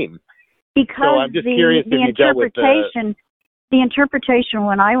the team. Because so I'm just curious if you dealt with the interpretation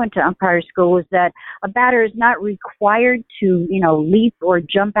when I went to umpire school was that a batter is not required to, leap or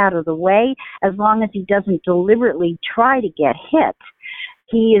jump out of the way as long as he doesn't deliberately try to get hit.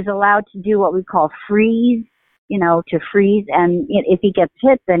 He is allowed to do what we call freeze, to freeze, and if he gets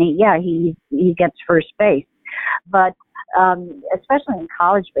hit, then he gets first base. But especially in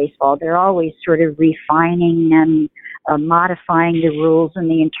college baseball, they're always sort of refining and modifying the rules and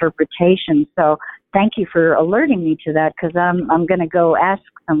the interpretation. So thank you for alerting me to that, because I'm going to go ask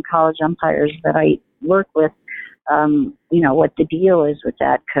some college umpires that I work with, what the deal is with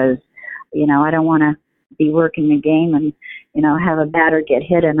that, because, I don't want to be working the game and, have a batter get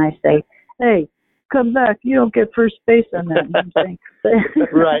hit and I say, hey, come back, you don't get first base on that.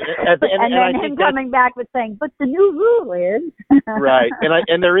 Right. And then him coming back with saying, but the new rule is. Right.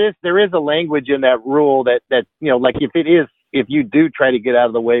 And there is a language in that rule that like if you do try to get out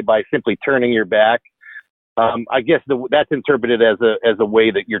of the way by simply turning your back, I guess that's interpreted as a way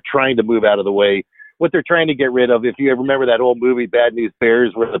that you're trying to move out of the way. What they're trying to get rid of, if you remember that old movie Bad News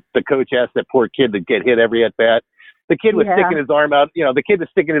Bears, where the coach asked that poor kid to get hit every at bat. The kid was sticking his arm out. The kid was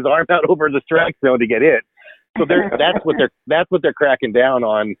sticking his arm out over the strike zone to get hit. So that's what they're cracking down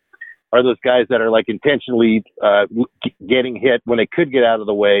on. Are those guys that are like intentionally getting hit when they could get out of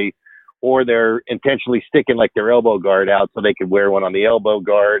the way, or they're intentionally sticking like their elbow guard out so they could wear one on the elbow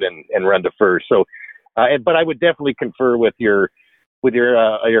guard and run to first. So, but I would definitely confer with your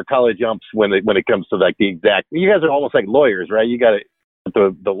college umps when it comes to like the exact. You guys are almost like lawyers, right? You got to.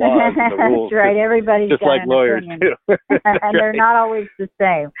 The laws and the rules. That's right. Everybody's just got like lawyers too. And they're not always the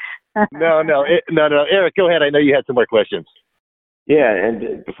same. No. Eric, go ahead. I know you had some more questions. Yeah,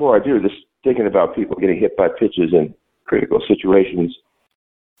 and before I do, just thinking about people getting hit by pitches in critical situations.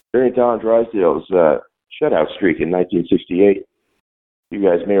 During Don Drysdale's shutout streak in 1968, you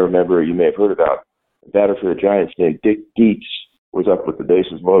guys may remember, you may have heard about, a batter for the Giants named Dick Dietz was up with the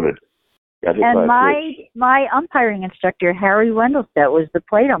bases loaded. And my umpiring instructor, Harry Wendelstedt, was the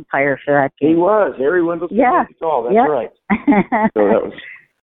plate umpire for that game. He was. Harry Wendelstedt. Yeah. That's right. So that was.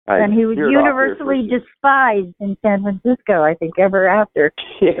 And he was universally despised in San Francisco, I think, ever after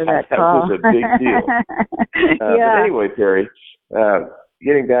for that call. That was a big deal. But anyway, Perry,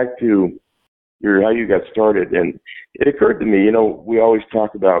 getting back to how you got started, and it occurred to me, we always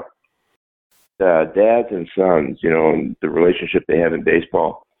talk about dads and sons, and the relationship they have in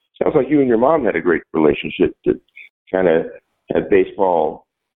baseball. Sounds like you and your mom had a great relationship that kind of had baseball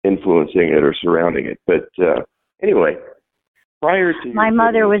influencing it or surrounding it. But anyway, prior to my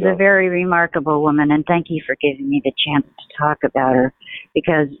mother was a very remarkable woman, and thank you for giving me the chance to talk about her,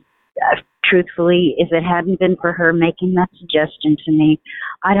 because truthfully, if it hadn't been for her making that suggestion to me,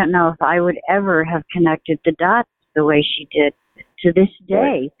 I don't know if I would ever have connected the dots the way she did. To this day,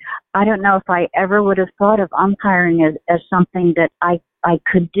 right. I don't know if I ever would have thought of umpiring as something that I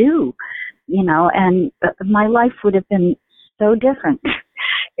could do, and my life would have been so different.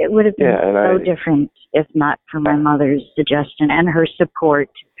 It would have been so different if not for my mother's suggestion and her support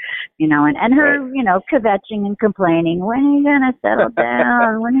and her, kvetching and complaining, when are you going to settle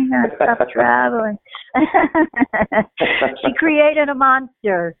down? When are you going to stop traveling? She created a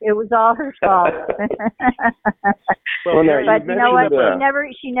monster. It was all her fault. But you know what?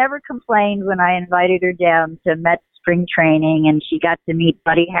 She never complained when I invited her down to Mets spring training, and she got to meet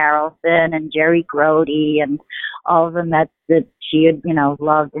Buddy Harrelson and Jerry Grody and all of the Mets that she had,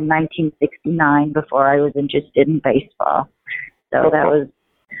 loved in 1969 before I was interested in baseball. So that was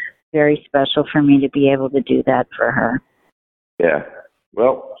very special for me to be able to do that for her. Yeah.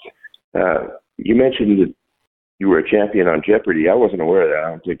 Well, you mentioned that you were a champion on Jeopardy. I wasn't aware of that. I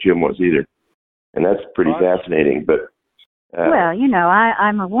don't think Jim was either. And that's pretty fascinating. But well,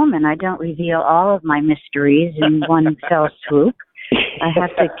 I'm a woman. I don't reveal all of my mysteries in one fell swoop. I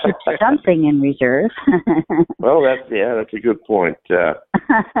have to keep something in reserve. Well, that's a good point.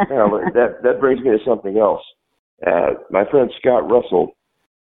 That brings me to something else. My friend Scott Russell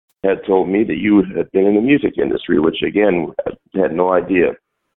had told me that you had been in the music industry, which, again, I had no idea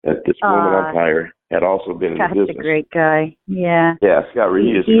that this woman umpire had also been in the business. Scott's a great guy, yeah. Yeah, Scott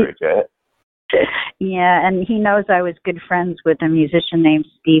really is a great guy. Yeah, and he knows I was good friends with a musician named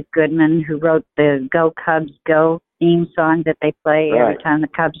Steve Goodman, who wrote the Go Cubs Go theme song that they play every time the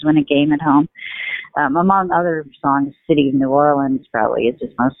Cubs win a game at home. Among other songs, City of New Orleans probably is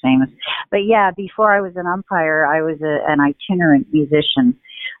his most famous. But yeah, before I was an umpire, I was an itinerant musician.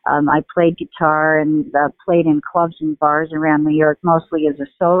 I played guitar and played in clubs and bars around New York, mostly as a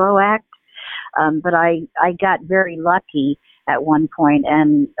solo act. But I got very lucky at one point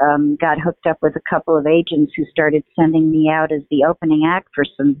and got hooked up with a couple of agents who started sending me out as the opening act for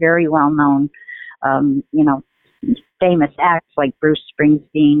some very well-known, famous acts like Bruce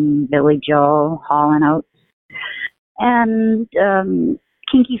Springsteen, Billy Joel, Hall & Oates, and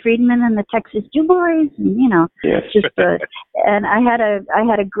Kinky Friedman and the Texas Jew Boys, and and I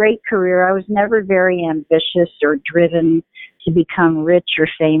had a great career. I was never very ambitious or driven to become rich or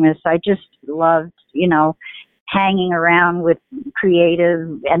famous. I just loved, hanging around with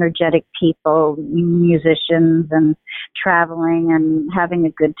creative, energetic people, musicians, and traveling and having a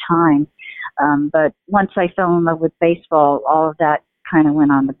good time. But once I fell in love with baseball, all of that kind of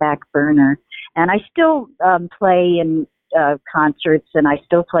went on the back burner. And I still play in concerts, and I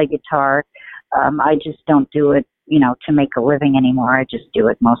still play guitar. I just don't do it, to make a living anymore. I just do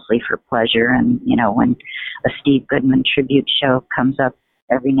it mostly for pleasure. And, when a Steve Goodman tribute show comes up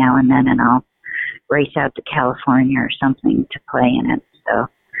every now and then, and I'll race out to California or something to play in it. So.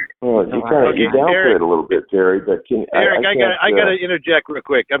 Well, you kind of downplay it a little bit, Terry. But Eric, I got to interject real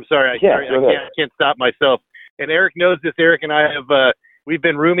quick. I'm sorry, I can't stop myself. And Eric knows this. Eric and I have we've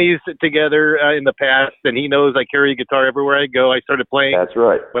been roomies together in the past, and he knows I carry a guitar everywhere I go. I started playing. That's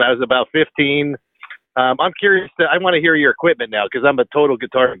right. When I was about 15. I'm curious. I want to hear your equipment now because I'm a total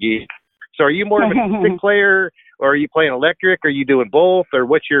guitar geek. So, are you more of a stick player, or are you playing electric? Are you doing both, or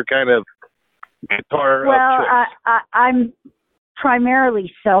what's your kind of guitar? Well, I'm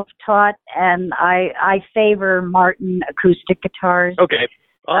primarily self-taught, and I favor Martin acoustic guitars. Okay,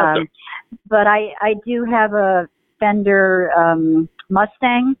 awesome. But I do have a Fender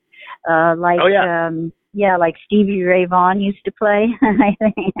Mustang, like Stevie Ray Vaughan used to play. I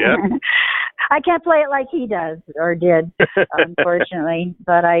think. Yep. I can't play it like he does or did, unfortunately.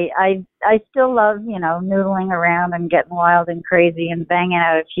 But I still love, noodling around and getting wild and crazy and banging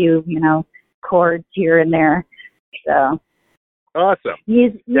out a few, chords here and there. So. Awesome.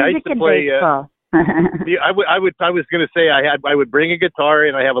 Music and baseball. I was going to say I would bring a guitar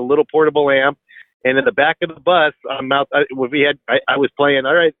and I have a little portable amp, and in the back of the bus I was playing.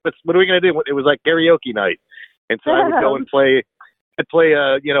 All right, what are we going to do? It was like karaoke night, and so I would go and play. I'd play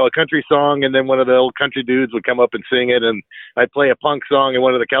a country song, and then one of the old country dudes would come up and sing it, and I'd play a punk song, and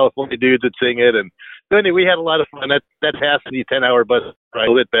one of the California dudes would sing it, and so anyway, we had a lot of fun. That passed the 10-hour bus ride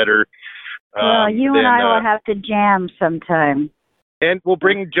a bit better. Well, you and I will have to jam sometime. And we'll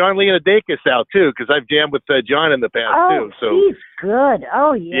bring John Leonidakis out, too, because I've jammed with John in the past, too. So he's good.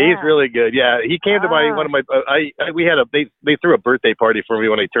 Oh, yeah. Yeah, he's really good. Yeah, he came to one of my they threw a birthday party for me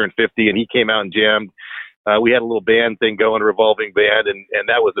when I turned 50, and he came out and jammed. We had a little band thing going, a revolving band, and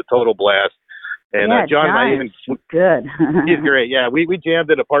that was a total blast. And John and I even good. He's great. Yeah, we jammed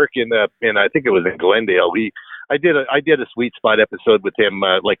at a park in I think it was in Glendale. I did a Sweet Spot episode with him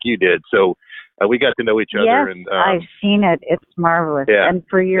like you did. So we got to know each other. Yes, and I've seen it. It's marvelous. Yeah, and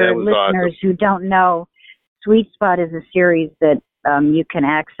for your listeners who don't know, Sweet Spot is a series that you can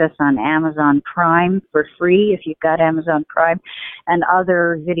access on Amazon Prime for free if you've got Amazon Prime and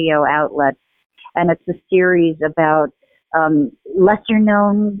other video outlets. And it's a series about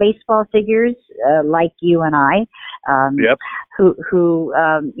lesser-known baseball figures like you and I, who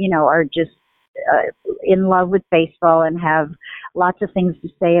are just in love with baseball and have lots of things to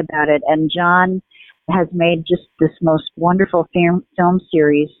say about it. And John has made just this most wonderful film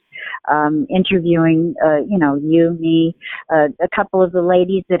series, interviewing, you, me, a couple of the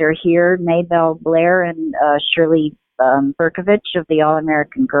ladies that are here, Maybelle Blair and Shirley Berkovich of the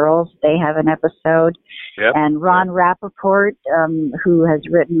All-American Girls. They have an episode. And Ron Rappaport, who has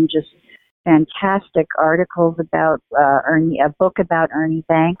written just fantastic articles about Ernie, a book about Ernie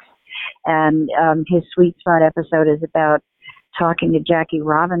Banks. And his Sweet Spot episode is about talking to Jackie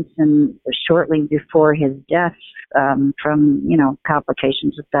Robinson shortly before his death from,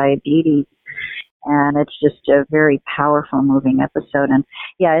 complications of diabetes. And it's just a very powerful, moving episode. And,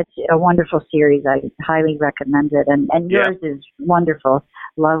 it's a wonderful series. I highly recommend it. And yours is wonderful.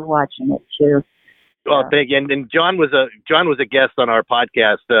 Love watching it, too. Well, thank you. And John was a guest on our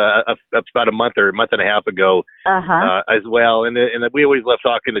podcast about a month and a half ago as well. And we always love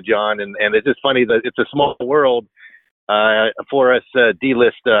talking to John. And it's just funny that it's a small world for us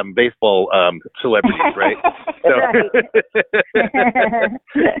D-list baseball celebrities, right?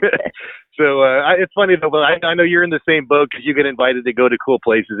 So it's funny though, but I know you're in the same boat because you get invited to go to cool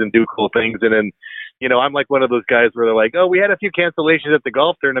places and do cool things, and then I'm like one of those guys where they're like, oh, we had a few cancellations at the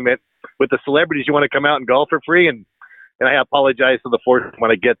golf tournament with the celebrities. You want to come out and golf for free? And I apologize to the force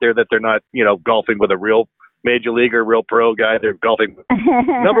when I get there that they're not golfing with a real major leaguer, real pro guy. They're golfing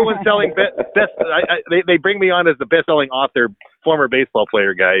number one selling best. They bring me on as the best selling author, former baseball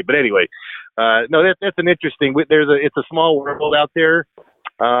player guy. But anyway, no, that's an interesting. It's a small world out there,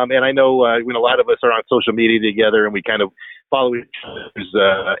 and I know when a lot of us are on social media together and we kind of follow each other's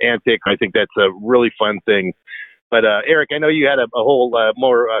antics. I think that's a really fun thing. But Eric, I know you had a whole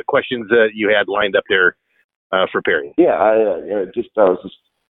more questions that you had lined up there for Perry. Yeah,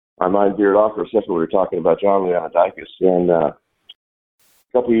 my mind veered off for a second. We were talking about John Leonidakis, and a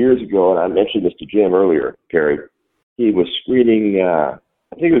couple of years ago, and I mentioned this to Jim earlier, Perry, he was screening, I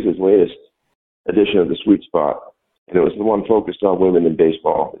think it was his latest edition of The Sweet Spot, and it was the one focused on women in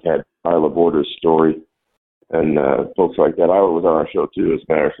baseball. It had Isla Border's story and folks like that. Isla was on our show, too, as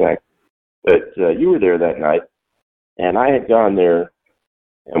a matter of fact. But you were there that night, and I had gone there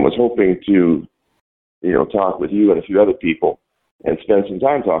and was hoping to, talk with you and a few other people and spend some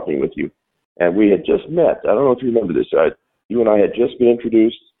time talking with you. And we had just met. I don't know if you remember this. You and I had just been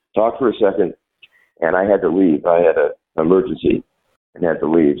introduced, talked for a second, and I had to leave. I had an emergency and had to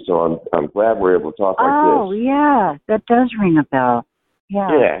leave. So I'm glad we're able to talk like this. Oh, yeah. That does ring a bell. Yeah.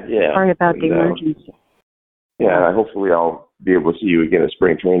 Sorry about the emergency. Yeah, hopefully I'll be able to see you again at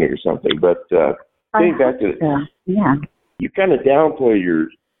spring training or something. But getting back to you kind of downplay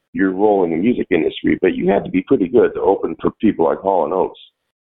your role in the music industry, but you had to be pretty good to open for people like Hall & Oates.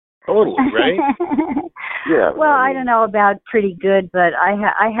 Totally, right? Yeah. Well, I don't know about pretty good, but I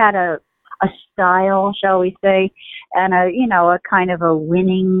had a style, shall we say, and a kind of a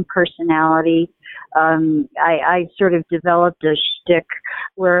winning personality. I sort of developed a shtick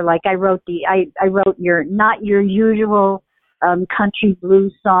where, like, I wrote not your usual country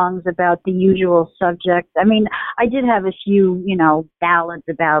blues songs about the usual subject. I mean, I did have a few, ballads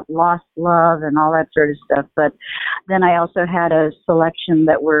about lost love and all that sort of stuff, but then I also had a selection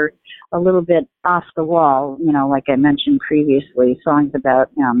that were a little bit off the wall, like I mentioned previously, songs about,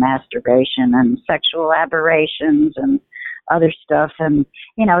 masturbation and sexual aberrations and other stuff, and,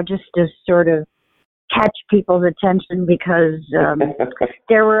 just to sort of catch people's attention because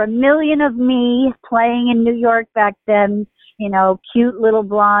there were a million of me playing in New York back then, cute little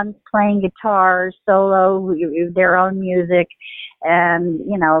blondes playing guitar, solo, their own music. And,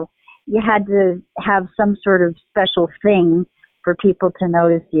 you had to have some sort of special thing for people to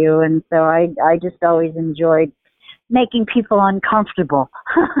notice you. And so I just always enjoyed making people uncomfortable.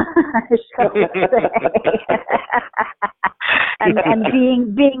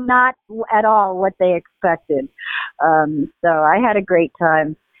 and being not at all what they expected. So I had a great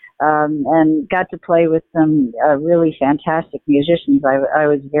time. And got to play with some really fantastic musicians. I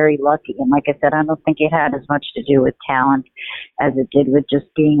was very lucky. And like I said, I don't think it had as much to do with talent as it did with just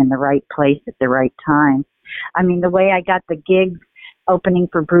being in the right place at the right time. I mean, the way I got the gig opening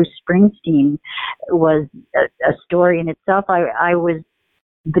for Bruce Springsteen was a story in itself. I was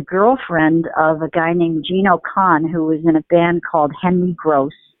the girlfriend of a guy named Gino Kahn, who was in a band called Henry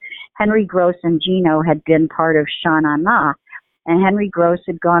Gross. Henry Gross and Gino had been part of Sha Na Na. And Henry Gross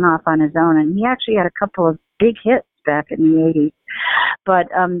had gone off on his own, and he actually had a couple of big hits back in the 80s.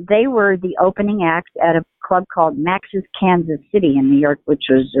 But they were the opening act at a club called Max's Kansas City in New York, which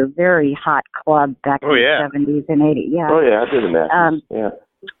was a very hot club back in the 70s and 80s. Yeah. Oh, yeah, I did the Max's.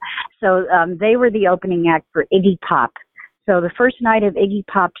 So they were the opening act for Iggy Pop. So the first night of Iggy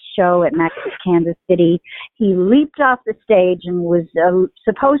Pop's show at Max's Kansas City, he leaped off the stage and was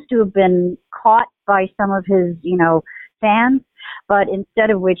supposed to have been caught by some of his, fans, but instead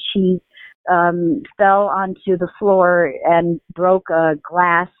of which he fell onto the floor and broke a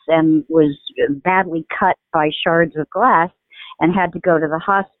glass and was badly cut by shards of glass and had to go to the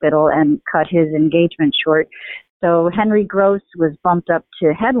hospital and cut his engagement short. So Henry Gross was bumped up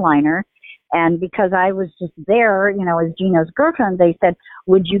to headliner. And because I was just there, as Gino's girlfriend, they said,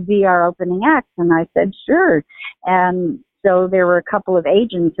 would you be our opening act? And I said, sure. And so there were a couple of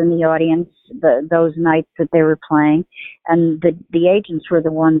agents in the audience those nights that they were playing. And the agents were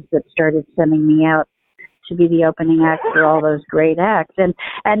the ones that started sending me out to be the opening act for all those great acts. And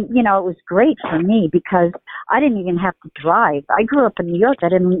it was great for me because I didn't even have to drive. I grew up in New York. I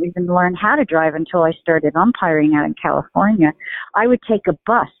didn't even learn how to drive until I started umpiring out in California. I would take a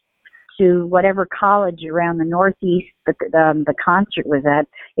bus to whatever college around the Northeast the concert was at.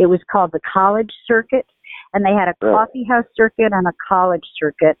 It was called the College Circuit, and they had a coffee house circuit and a college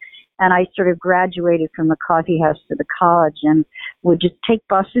circuit. And I sort of graduated from the coffee house to the college and would just take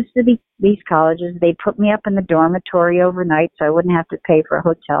buses to these colleges. They'd put me up in the dormitory overnight so I wouldn't have to pay for a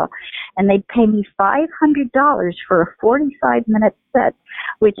hotel. And they'd pay me $500 for a 45-minute set,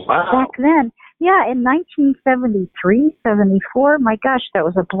 which back then, in 1973, 74, my gosh, that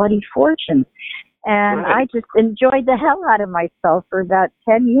was a bloody fortune. And I just enjoyed the hell out of myself for about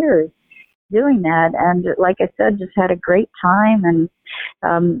 10 years doing that. And like I said, just had a great time and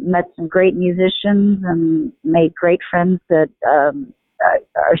met some great musicians and made great friends that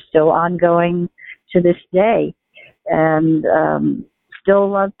are still ongoing to this day. And still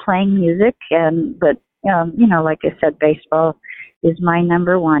love playing music. But like I said, baseball is my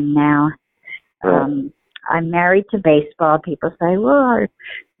number one now. I'm married to baseball. People say, well,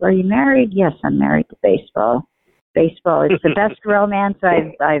 are you married? Yes, I'm married to baseball. Baseball is the best romance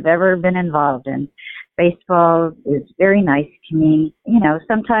I've ever been involved in. Baseball is very nice to me.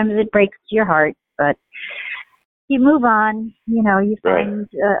 Sometimes it breaks your heart, but you move on. You find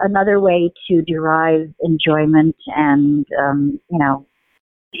another way to derive enjoyment and,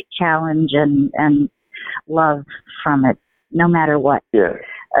 challenge and love from it, no matter what. Yeah.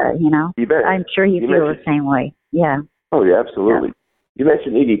 You bet. I'm sure you feel the same way. Yeah. Oh, yeah, absolutely. Yeah. You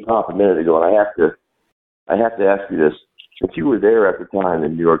mentioned Iggy Pop a minute ago, and I have to ask you this. If you were there at the time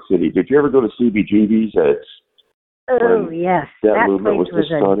in New York City, did you ever go to CBGB's? Oh, yes. That movement place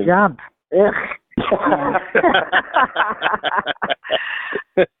was a jump.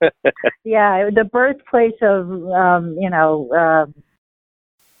 Yeah, the birthplace of,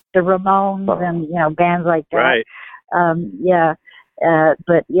 the Ramones and, bands like that. Right.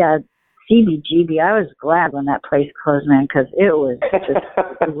 But yeah, CBGB, I was glad when that place closed, man, because it was just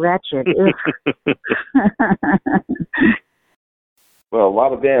wretched. Well, a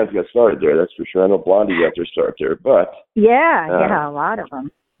lot of bands got started there, that's for sure. I know Blondie got their start there, but... Yeah, a lot of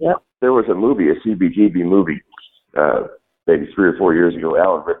them. Yep. There was a movie, a CBGB movie, maybe 3 or 4 years ago.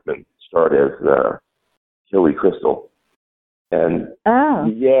 Alan Rickman starred as Hilly Crystal. And,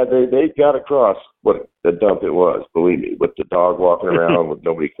 they got across what the dump it was, believe me, with the dog walking around with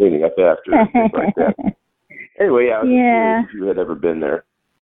nobody cleaning up after and things like that. Anyway, I was curious if you had ever been there.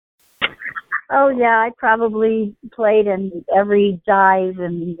 Oh, yeah, I probably played in every dive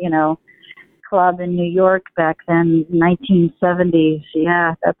and, club in New York back then, 1970s.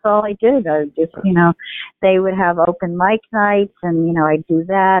 Yeah, that's all I did. I just, they would have open mic nights and, I'd do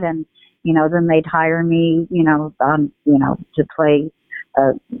that and, then they'd hire me, to play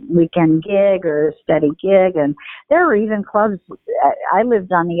a weekend gig or a steady gig. And there were even clubs. I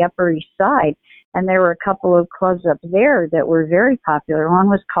lived on the Upper East Side, and there were a couple of clubs up there that were very popular. One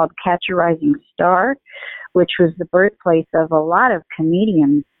was called Catch a Rising Star, which was the birthplace of a lot of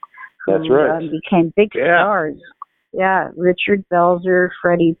comedians who became big stars. Yeah, Richard Belzer,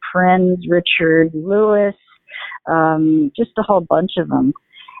 Freddie Prinze, Richard Lewis, just a whole bunch of them.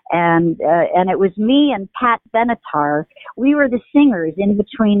 And it was me and Pat Benatar. We were the singers in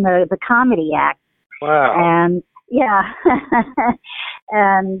between the comedy acts. Wow. And yeah,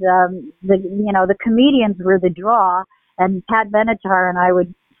 and the comedians were the draw, and Pat Benatar and I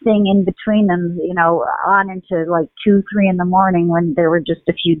would sing in between them, on into like 2, 3 in the morning when there were just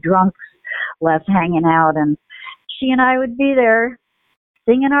a few drunks left hanging out, and she and I would be there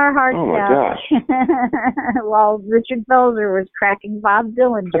singing our hearts out. While Richard Belzer was cracking Bob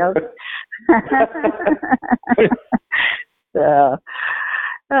Dylan jokes. So,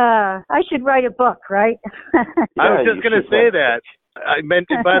 I should write a book, right? I was just going to say that. I meant,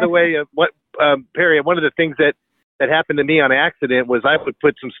 by the way, Perry, one of the things that that happened to me on accident was I would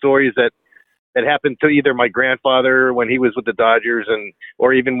put some stories that happened to either my grandfather when he was with the Dodgers,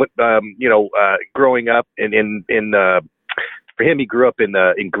 or even with growing up for him, he grew up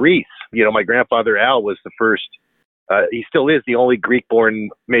in Greece. My grandfather Al was the first. He still is the only Greek-born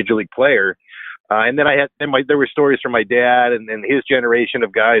major league player. And then there were stories from my dad and his generation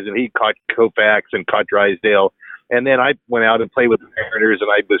of guys, and he caught Koufax and caught Drysdale. And then I went out and played with the Mariners, and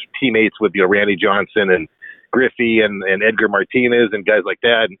I was teammates with Randy Johnson and Griffey and Edgar Martinez and guys like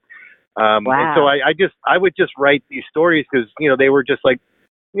that. Wow. And so I would just write these stories because they were just like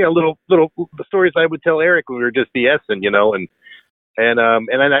little the stories I would tell Eric when we were just BSing, and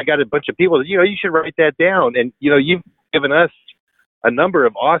then I got a bunch of people that, you should write that down, and you've given us a number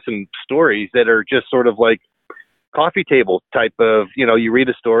of awesome stories that are just sort of like coffee table type of, you read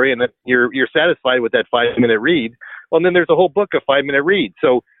a story and then you're satisfied with that 5-minute read. Well, and then there's a whole book of 5-minute reads.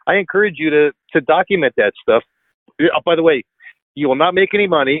 So I encourage you to document that stuff. By the way, you will not make any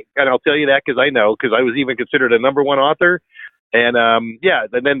money, and I'll tell you that because I was even considered a number one author. And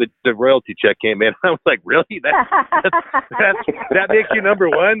and then the royalty check came in. I was like, really? That makes you number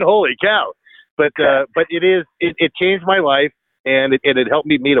one? Holy cow! But it changed my life, and it helped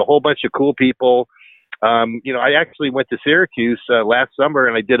me meet a whole bunch of cool people. I actually went to Syracuse last summer,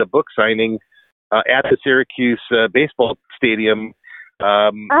 and I did a book signing at the Syracuse baseball stadium.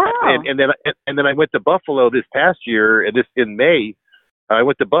 And then I went to Buffalo this past year, in May. I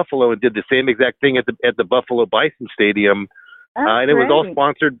went to Buffalo and did the same exact thing at the Buffalo Bison Stadium. And it was all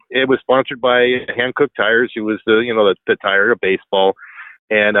sponsored. It was sponsored by Hankook Tires, who was the tire of baseball,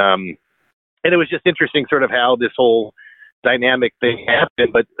 and it was just interesting, sort of how this whole dynamic thing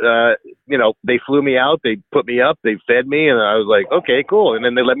happened. But they flew me out, they put me up, they fed me, and I was like, okay, cool. And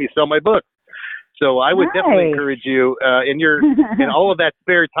then they let me sell my book. So I would definitely encourage you in all of that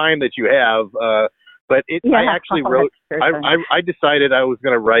spare time that you have. I actually wrote. I decided I was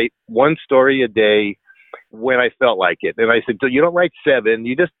going to write one story a day when I felt like it. And I said, so you don't write 7,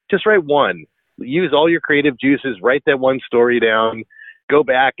 you just write 1. Use all your creative juices, write that one story down, go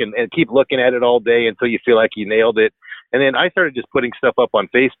back and keep looking at it all day until you feel like you nailed it. And then I started just putting stuff up on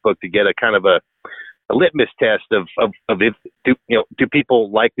Facebook to get a kind of a litmus test of if, do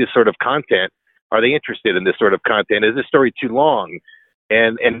people like this sort of content? Are they interested in this sort of content? Is this story too long?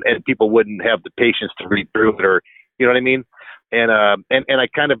 And people wouldn't have the patience to read through it, or, you know what I mean? And I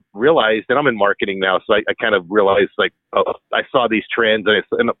kind of realized that I'm in marketing now. So I kind of realized, like, I saw these trends, and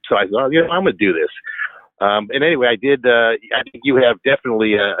so I thought, I'm going to do this. And anyway, I did. I think you have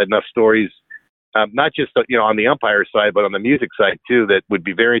definitely enough stories, not just on the umpire side, but on the music side too, that would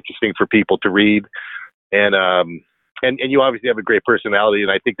be very interesting for people to read. And you obviously have a great personality,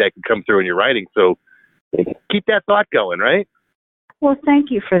 and I think that can come through in your writing. So keep that thought going, right? Well, thank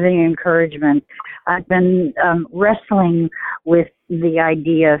you for the encouragement. I've been wrestling with the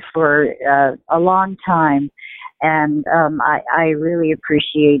idea for a long time, and I really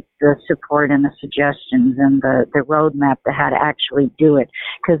appreciate the support and the suggestions and the roadmap to how to actually do it.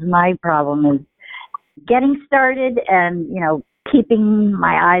 Because my problem is getting started and, keeping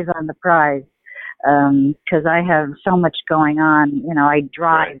my eyes on the prize. Because I have so much going on. I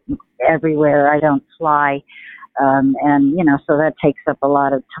drive everywhere. I don't fly. So that takes up a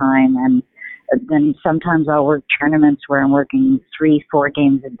lot of time. And then sometimes I'll work tournaments where I'm working 3-4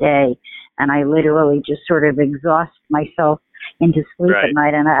 games a day, and I literally just sort of exhaust myself into sleep at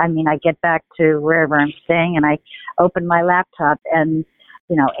night. And I get back to wherever I'm staying, and I open my laptop, and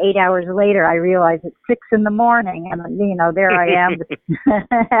 8 hours later, I realize it's 6 a.m, and there I am.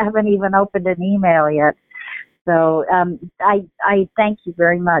 I haven't even opened an email yet. So I thank you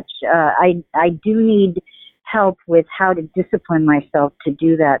very much. I do need help with how to discipline myself to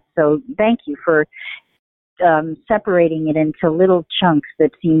do that. So thank you for separating it into little chunks that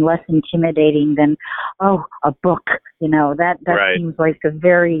seem less intimidating than, a book. That seems like a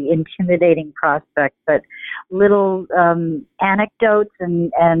very intimidating prospect. But little anecdotes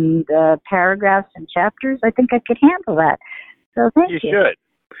and paragraphs and chapters, I think I could handle that. So thank you. You should.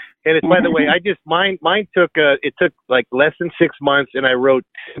 And it's, by the way, mine took it took like less than 6 months, and I wrote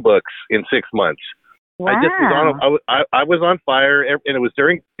 2 books in 6 months. Wow. I was on fire, and it was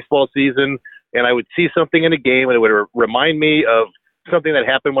during baseball season, and I would see something in a game, and it would remind me of something that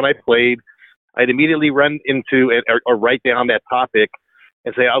happened when I played. I'd immediately run into or write down that topic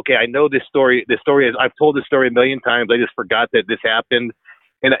and say, okay, I know this story. This story is, I've told this story a million times. I just forgot that this happened.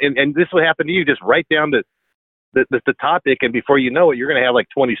 And this will happen to you. Just write down the topic, and before you know it, you're going to have like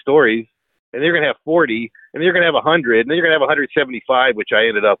 20 stories, and then you're going to have 40, and then you're going to have 100, and then you're going to have 175, which I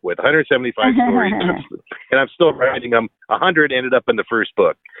ended up with 175 stories, and I'm still writing them. 100 ended up in the first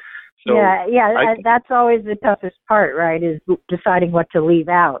book. So that's always the toughest part, right? Is deciding what to leave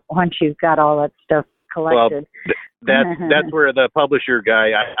out once you've got all that stuff collected. Well, that's where the publisher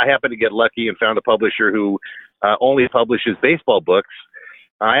guy. I happened to get lucky and found a publisher who only publishes baseball books.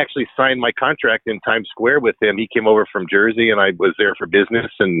 I actually signed my contract in Times Square with him. He came over from Jersey, and I was there for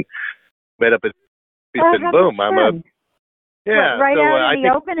business and met up at. And boom, I'm a. Yeah, right out in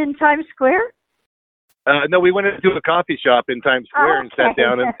the open in Times Square. No, we went into a coffee shop in Times Square and sat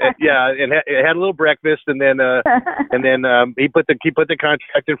down and had a little breakfast, and then he put the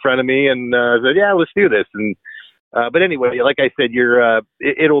contract in front of me and said, "Yeah, let's do this." And but anyway, like I said,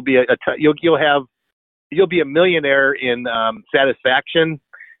 it'll be you'll be a millionaire in satisfaction,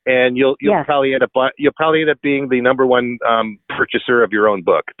 and you'll probably end up being the number one purchaser of your own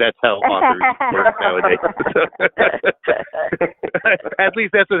book. That's how authors work nowadays. At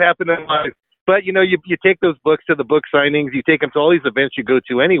least that's what happened in life. But you take those books to the book signings, you take them to all these events you go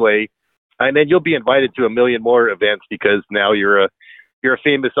to anyway, and then you'll be invited to a million more events because now you're a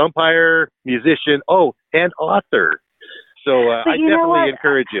famous umpire, musician, and author. So I definitely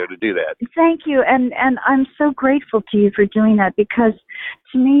encourage you to do that. Thank you, and I'm so grateful to you for doing that, because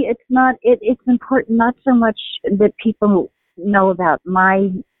to me it's important not so much that people know about my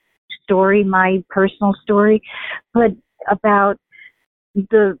story, my personal story, but about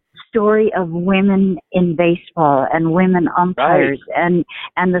the story of women in baseball and women umpires, right,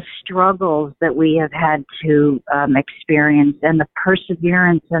 and the struggles that we have had to experience, and the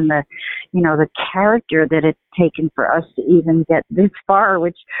perseverance and the character that it's taken for us to even get this far,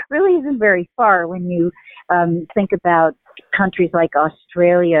 which really isn't very far when you think about countries like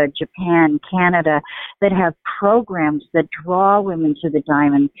Australia, Japan, Canada, that have programs that draw women to the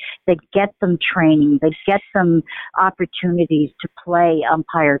diamond, that get them training, that get them opportunities to play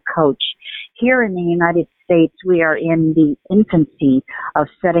umpire coach. Here in the United States, we are in the infancy of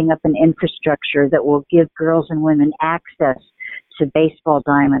setting up an infrastructure that will give girls and women access to baseball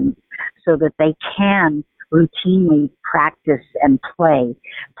diamonds so that they can routinely practice and play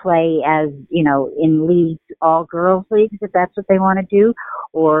as, in leagues, all girls leagues, if that's what they want to do,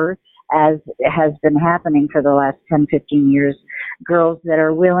 or as has been happening for the last 10, 15 years, girls that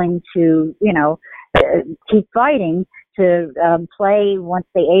are willing to, keep fighting to play once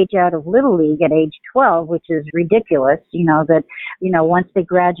they age out of Little League at age 12, which is ridiculous, once they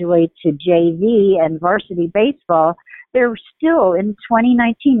graduate to JV and varsity baseball, they're still in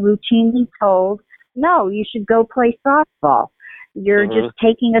 2019 routinely told, no, you should go play softball. You're just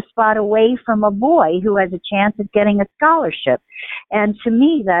taking a spot away from a boy who has a chance of getting a scholarship. And to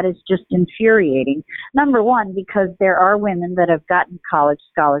me, that is just infuriating. Number one, because there are women that have gotten college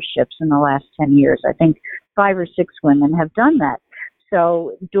scholarships in the last 10 years. I think 5 or 6 women have done that.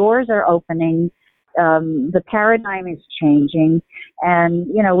 So doors are opening. The paradigm is changing. And,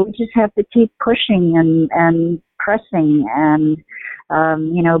 we just have to keep pushing and pressing and,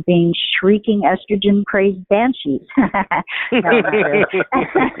 being shrieking estrogen-crazed banshees.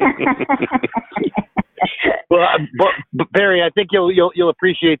 Well, Perry, I think you'll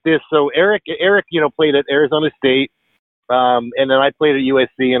appreciate this. So Eric, played at Arizona State, and then I played at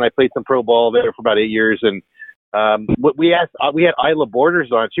USC, and I played some pro ball there for about 8 years. And we had Isla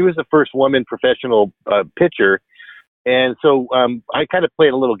Borders on. She was the first woman professional pitcher. And so I kind of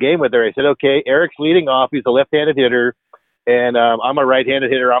played a little game with her. I said, okay, Eric's leading off. He's a left-handed hitter, and I'm a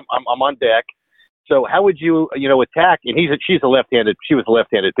right-handed hitter. I'm on deck. So how would you, attack? And she was a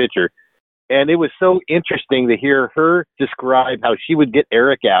left-handed pitcher. And it was so interesting to hear her describe how she would get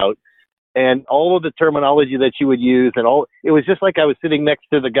Eric out and all of the terminology that she would use. And it was just like I was sitting next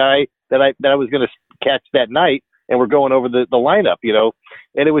to the guy that I was going to catch that night, and we're going over the lineup,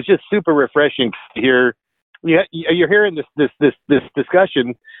 and it was just super refreshing to hear. You're hearing this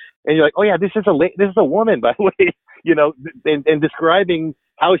discussion, and you're like, oh yeah, this is a woman, by the way, and describing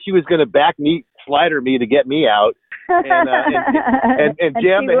how she was going to slider me to get me out, and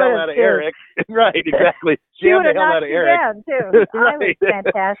jam the hell out of Eric. Right, exactly. Jam the hell out of Eric. Down too. Right. I was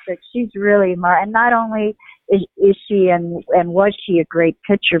fantastic. She's really and not only is she and was she a great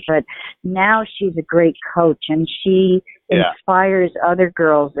pitcher, but now she's a great coach, and she inspires other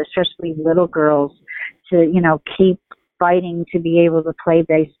girls, especially little girls, to keep fighting to be able to play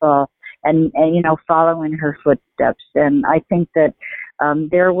baseball and follow in her footsteps. And I think that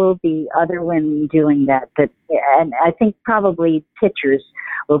there will be other women doing that, and I think probably pitchers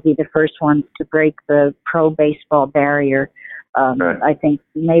will be the first ones to break the pro baseball barrier. Right. I think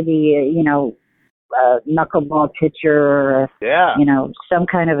maybe a knuckleball pitcher or some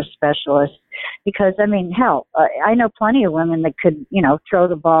kind of a specialist, because hell, I know plenty of women that could throw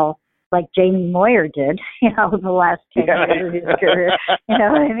the ball like Jamie Moyer did, the last 10 years of his career. You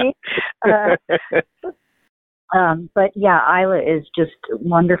know what I mean? But yeah, Isla is just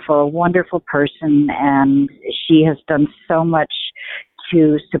wonderful, wonderful person, and she has done so much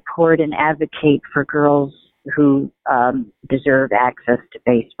to support and advocate for girls who deserve access to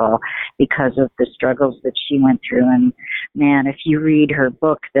baseball because of the struggles that she went through. And man, if you read her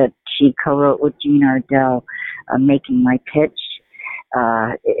book that she co-wrote with Gene Ardell, Making My Pitch,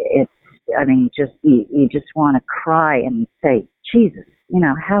 you just want to cry and say, Jesus,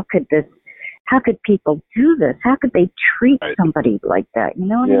 how could people do this? How could they treat somebody like that? You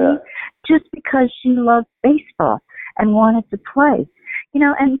know what I mean? Just because she loved baseball and wanted to play.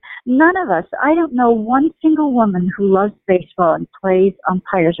 And none of us, I don't know one single woman who loves baseball and plays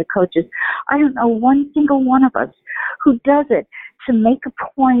umpires or coaches. I don't know one single one of us who does it to make a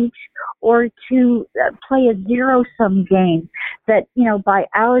point or to play a zero-sum game that, by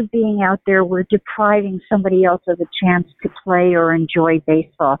our being out there, we're depriving somebody else of a chance to play or enjoy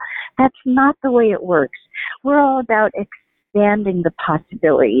baseball. That's not the way it works. We're all about expanding the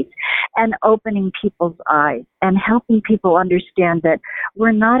possibilities and opening people's eyes and helping people understand that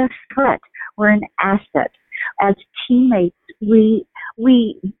we're not a threat, we're an asset. As teammates, we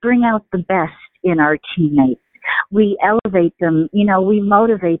bring out the best in our teammates. We elevate them, we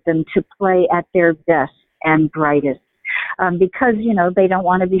motivate them to play at their best and brightest. Because, they don't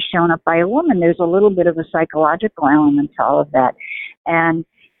want to be shown up by a woman. There's a little bit of a psychological element to all of that. And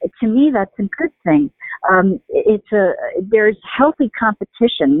to me, that's a good thing. There's healthy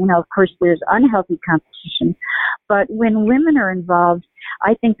competition. Of course, there's unhealthy competition. But when women are involved,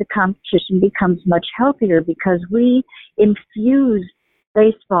 I think the competition becomes much healthier because we infuse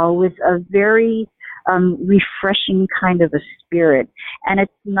baseball with a very refreshing kind of a spirit, and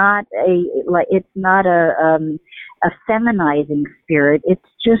it's not a feminizing spirit. It's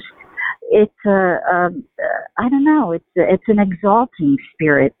an exalting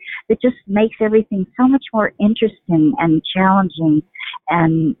spirit that just makes everything so much more interesting and challenging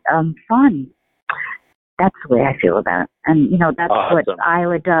and fun. That's the way I feel about it. And, that's awesome. What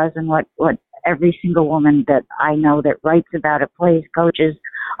Isla does and what every single woman that I know that writes about it, plays, coaches,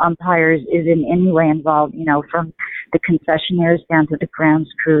 umpires, is in any way involved, from the concessionaires down to the grounds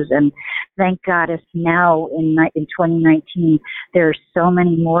crews. And thank goddess now in 2019, there are so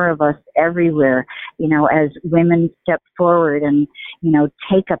many more of us everywhere, as women step forward and,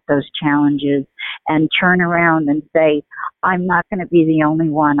 take up those challenges and turn around and say, I'm not going to be the only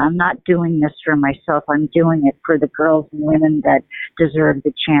one. I'm not doing this for myself. I'm doing it for the girls and women that deserve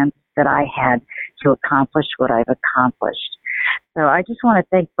the chance that I had to accomplish what I've accomplished. So I just want to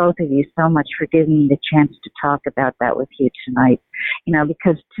thank both of you so much for giving me the chance to talk about that with you tonight.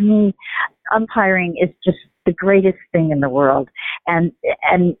 Because to me, umpiring is just the greatest thing in the world, and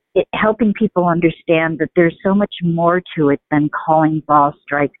helping people understand that there's so much more to it than calling ball,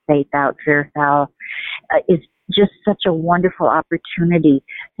 strike, safe out, fair foul, is just such a wonderful opportunity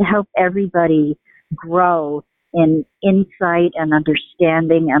to help everybody grow in insight and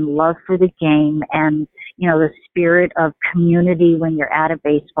understanding and love for the game and, the spirit of community when you're at a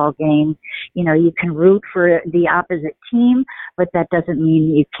baseball game. You can root for the opposite team, but that doesn't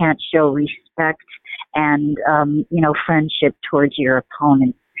mean you can't show respect and, friendship towards your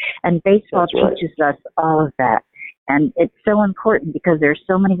opponent. And baseball teaches us all of that. And it's so important because there's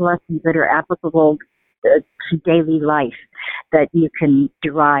so many lessons that are applicable to daily life that you can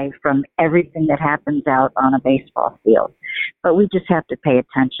derive from everything that happens out on a baseball field. But we just have to pay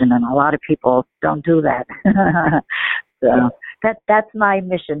attention, and a lot of people don't do that. So that's my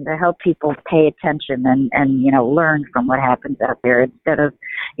mission, to help people pay attention and learn from what happens out there instead of,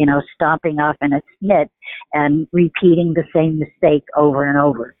 stomping off in a snit and repeating the same mistake over and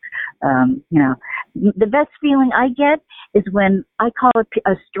over. The best feeling I get is when I call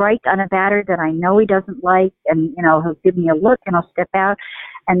a strike on a batter that I know he doesn't like, and, he'll give me a look and I'll step out,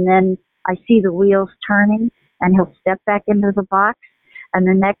 and then I see the wheels turning and he'll step back into the box, and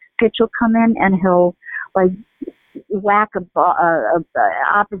the next pitch will come in and he'll whack a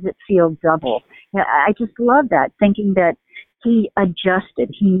opposite field double. I just love that, thinking that he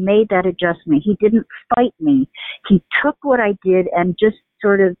adjusted. He made that adjustment. He didn't fight me. He took what I did and just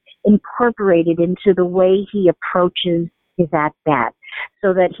sort of incorporated into the way he approaches his at-bat,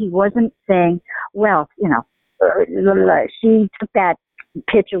 so that he wasn't saying, well, she took that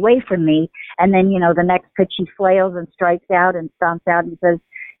pitch away from me, and then, the next pitch he flails and strikes out and stomps out and says,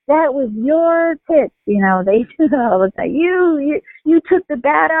 that was your pitch. They do all the time. You took the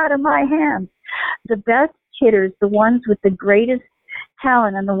bat out of my hands. The best hitters, the ones with the greatest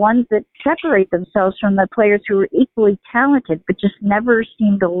talent and the ones that separate themselves from the players who are equally talented but just never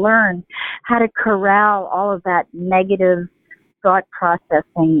seem to learn how to corral all of that negative thought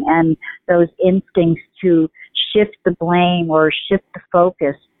processing and those instincts to shift the blame or shift the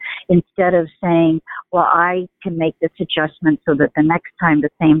focus instead of saying, well, I can make this adjustment so that the next time the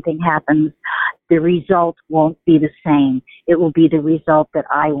same thing happens, the result won't be the same. It will be the result that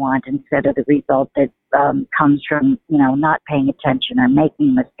I want instead of the result that comes from, not paying attention or making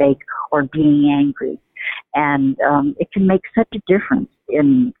a mistake or being angry. And it can make such a difference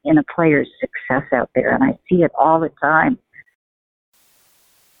in a player's success out there. And I see it all the time.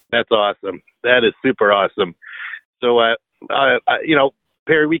 That's awesome. That is super awesome. So,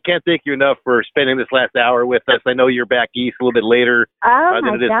 Perry, we can't thank you enough for spending this last hour with us. I know you're back east a little bit later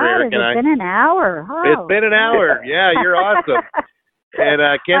than it is for Eric and I. It's been an hour. Oh. It's been an hour. Yeah, you're awesome. And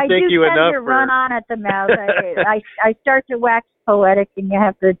I can't thank you enough. I do tend to run on at the mouth. I start to wax poetic, and you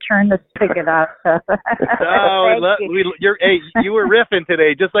have to turn the spigot off. So. You were riffing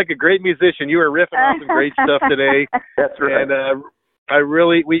today, just like a great musician. You were riffing on some great stuff today. That's right. And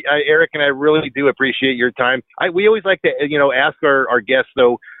Eric and I really do appreciate your time. We always like to, ask our guests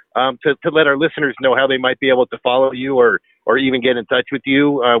though, to let our listeners know how they might be able to follow you or even get in touch with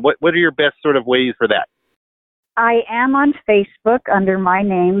you. What are your best sort of ways for that? I am on Facebook under my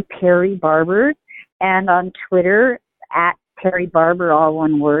name, Perry Barber, and on Twitter at Perry Barber, all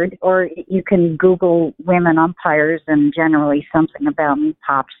one word. Or you can Google women umpires, and generally something about me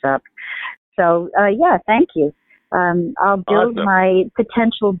pops up. So thank you. I'll build my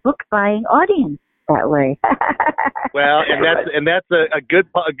potential book buying audience that way. Well, and that's a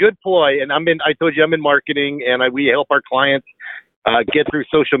good ploy. And I told you I'm in marketing, and we help our clients get through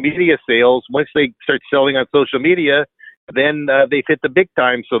social media sales. Once they start selling on social media, then they've hit the big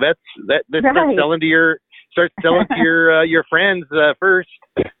time. So that's right. Start selling to your friends first,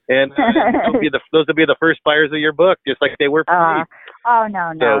 and those will be the first buyers of your book, just like they were for me. Oh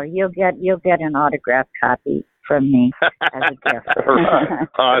no, so, you'll get an autographed copy from me as a gift.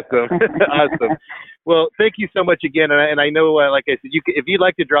 Awesome. Well, thank you so much again. And I know, like I said, if you'd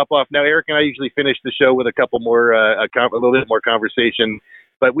like to drop off now, Eric and I usually finish the show with a couple more, a little bit more conversation.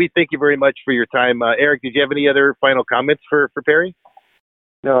 But we thank you very much for your time. Eric, did you have any other final comments for Perry?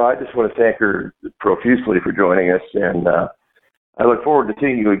 No, I just want to thank her profusely for joining us, and I look forward to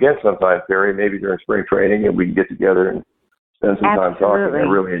seeing you again sometime, Perry, maybe during spring training, and we can get together and spend some time talking. I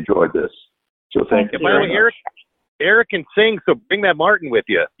really enjoyed this. So thank you. By the way, Eric can sing, so bring that Martin with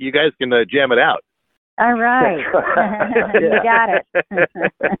you. You guys can jam it out. All right. You got it.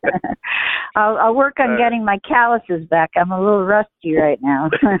 I'll work on getting my calluses back. I'm a little rusty right now.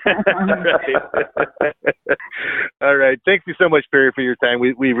 All right. Thank you so much, Perry, for your time.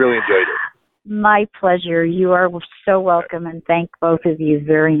 We really enjoyed it. My pleasure. You are so welcome, and thank both of you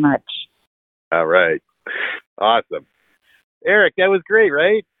very much. All right. Awesome. Eric, that was great,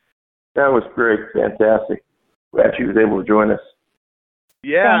 right? That was great. Fantastic. Glad she was able to join us.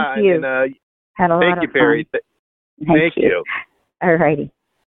 Yeah. Thank you. And, had a lot thank you, Perry. Thank you. All righty.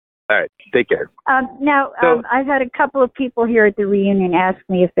 All right. Take care. I've had a couple of people here at the reunion ask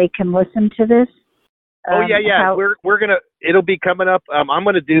me if they can listen to this. Yeah. It'll be coming up. I'm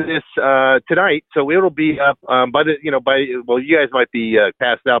gonna do this tonight, so it'll be up. You guys might be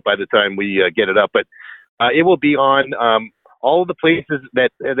passed out by the time we get it up, but it will be on all of the places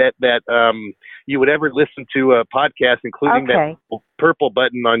that you would ever listen to a podcast, including that purple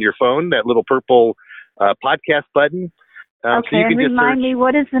button on your phone, that little purple podcast button. So you can remind me,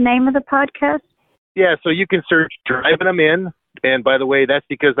 what is the name of the podcast? Yeah, so you can search Driving Them In. And by the way, that's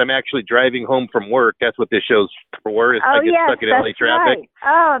because I'm actually driving home from work. That's what this show's for. I get stuck in LA traffic.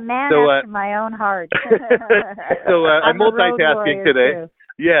 Right. Oh, man, that's my own heart. So I'm multitasking today. Too.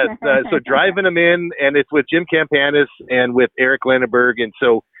 Yes, so Driving Them In, and it's with Jim Campanis and with Eric Lenneberg. And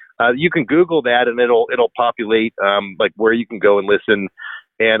so you can Google that, and it'll populate like where you can go and listen.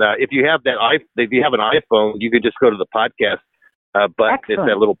 And if you have an iPhone, you can just go to the podcast button. Excellent. It's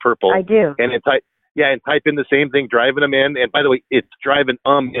that little purple. I do. And type in the same thing, Driving Them In. And by the way, it's Driving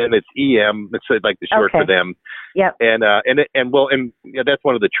In, it's EM. It's like the short for them. Yep. And that's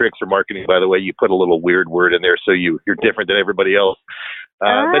one of the tricks for marketing, by the way. You put a little weird word in there so you're different than everybody else.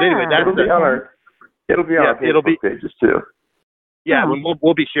 But anyway, it'll be on our Facebook pages too. Yeah,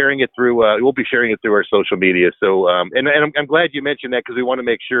 we'll be sharing it through our social media. So and I'm glad you mentioned that, because we want to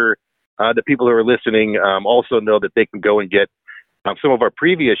make sure the people who are listening also know that they can go and get some of our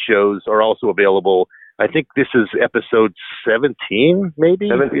previous shows are also available. I think this is episode 17, maybe.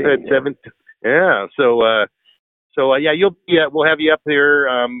 17. Yeah. So we'll have you up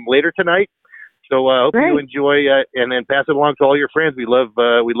there later tonight. So hope you enjoy and then pass it along to all your friends. We love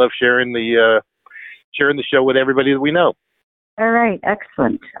sharing the show with everybody that we know. All right,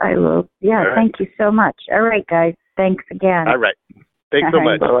 excellent. I will. Yeah, thank you so much. All right, guys. Thanks again. All right. Thanks so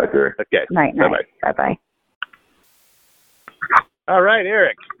much. Bye-bye, Terry. Okay. Night. Bye-bye. All right,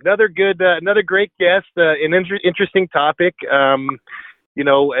 Eric. Another great guest. An interesting topic. And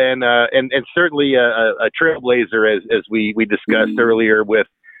certainly a trailblazer as we discussed earlier with,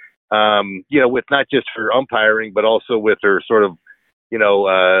 with not just her umpiring, but also with her sort of,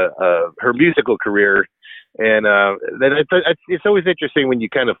 her musical career. And then it's always interesting when you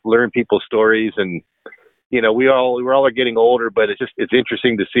kind of learn people's stories, and we all are getting older, but it's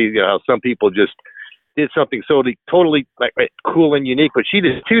interesting to see how some people just did something totally like cool and unique, but she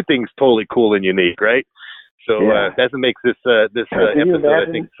did two things totally cool and unique, right? So that's what makes this episode,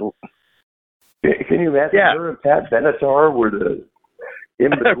 I think. Can you imagine her and Pat Benatar were the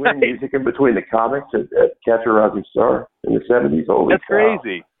in-between music in between the comics at Catch a Rising Star in the 70s? Holy That's cow.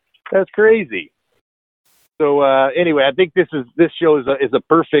 crazy. That's crazy. So anyway, I think this show is a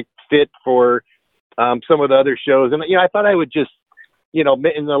perfect fit for some of the other shows, and I thought I would just, and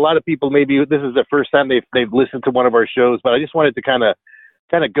a lot of people maybe this is the first time they've listened to one of our shows, but I just wanted to kind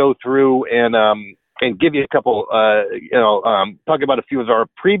of go through and give you a couple, talk about a few of our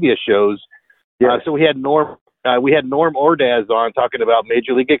previous shows. Yeah. So we had Norm Ordaz on talking about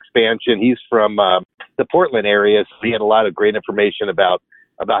Major League expansion. He's from the Portland area, so he had a lot of great information about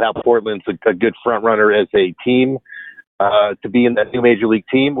how Portland's a good front runner as a team to be in that new Major League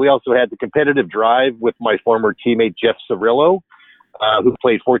team. We also had the competitive drive with my former teammate Jeff Cirillo, who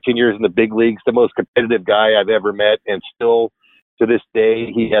played 14 years in the big leagues, the most competitive guy I've ever met, and still to this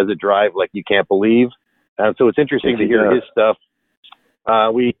day he has a drive like you can't believe. So it's interesting to hear his stuff.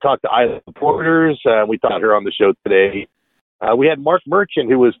 We talked to Isla Porters. We talked to her on the show today. We had Mark Merchant,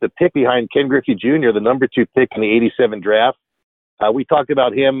 who was the pick behind Ken Griffey Jr., the number 2 pick in the '87 draft. We talked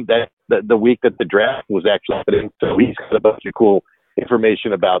about him the week that the draft was actually happening. So he's got a bunch of cool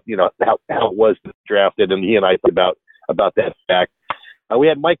information about, how it was drafted, and he and I talked about that fact. We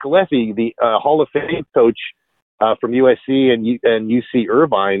had Mike Gillespie, the Hall of Fame coach from USC and UC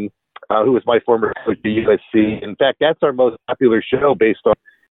Irvine, who was my former coach at USC. In fact, that's our most popular show based on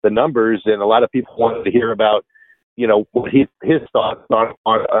the numbers, and a lot of people wanted to hear about, what his thoughts on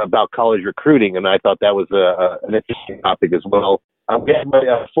about college recruiting, and I thought that was an interesting topic as well. We had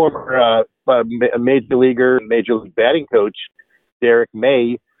my former major leaguer and major league batting coach, Derek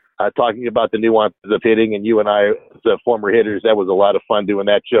May, talking about the nuances of hitting, and you and I, as former hitters, that was a lot of fun doing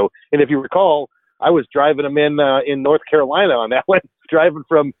that show. And if you recall, I was driving him in North Carolina on that one, driving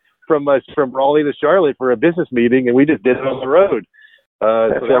from Raleigh to Charlotte for a business meeting, and we just did it on the road.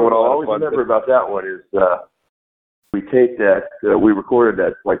 So that what I'll always remember about that one is we taped that, we recorded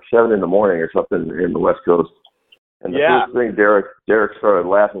that like 7 a.m. or something in the West Coast. And the first thing Derek started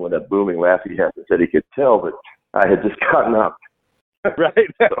laughing with that booming laugh he had, and said he could tell that I had just gotten up. Right.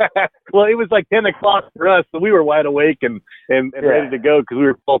 Well, it was like 10 o'clock for us, so we were wide awake and ready to go because we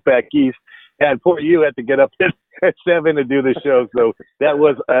were both back east. And poor you had to get up at 7 to do the show, so that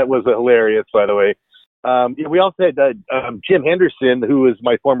was hilarious, by the way. We also had Jim Henderson, who was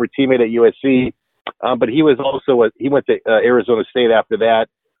my former teammate at USC, but he was also he went to Arizona State after that,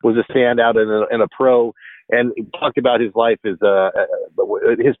 was a standout and a pro, and he talked about his life as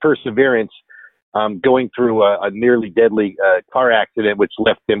his perseverance going through a nearly deadly car accident, which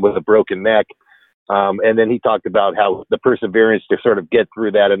left him with a broken neck. And then he talked about how the perseverance to sort of get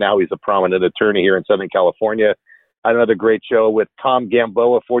through that, and now he's a prominent attorney here in Southern California. Another great show with Tom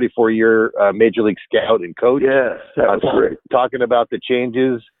Gamboa, 44-year Major League scout and coach. Yes, that was great. Talking about the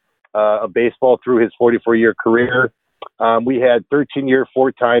changes of baseball through his 44-year career. We had 13-year,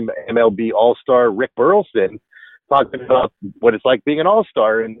 4-time MLB All-Star Rick Burleson talking about what it's like being an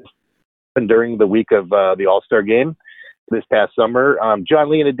All-Star and during the week of the All-Star game this past summer. John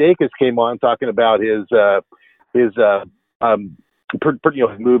Leonidakis came on talking about his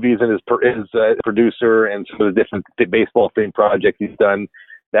movies and his producer and some of the different baseball themed projects he's done.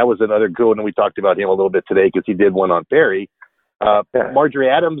 That was another good one, and we talked about him a little bit today because he did one on Perry. Marjorie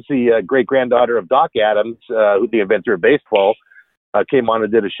Adams, the great granddaughter of Doc Adams, who's the inventor of baseball, came on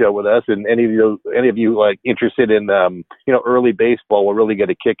and did a show with us. And any of you like interested in early baseball will really get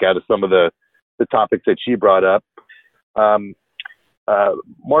a kick out of some of the topics that she brought up.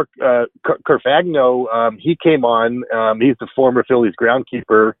 Mark Carfagno, he came on. He's the former Phillies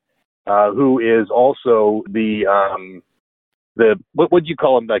groundskeeper, who is also the what would you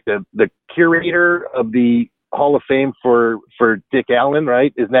call him, like the curator of the Hall of Fame for Dick Allen,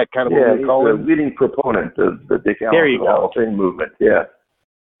 right? Isn't that kind of what we call him? Yeah, he's the leading proponent of the Dick Allen Hall of Fame movement. Yeah.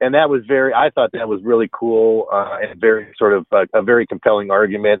 and that was I thought that was really cool and very sort of a very compelling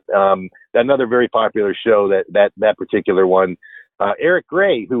argument. Another very popular show, that particular one. Eric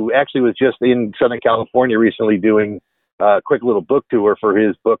Gray, who actually was just in Southern California recently doing a quick little book tour for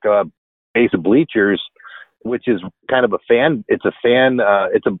his book, Base of Bleachers, which is kind of it's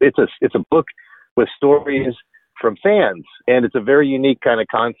a book with stories from fans, and it's a very unique kind of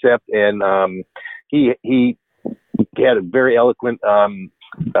concept. And he had a very eloquent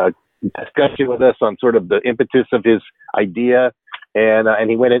discussion with us on sort of the impetus of his idea, and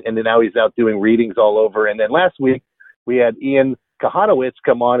he went in, and then now he's out doing readings all over. And then last week we had Ian Kahanowitz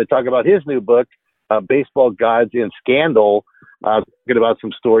come on and talk about his new book, Baseball Gods in Scandal, talking about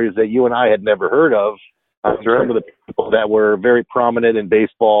some stories that you and I had never heard of. Some of the people that were very prominent in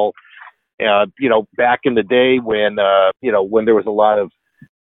baseball, back in the day when there was a lot of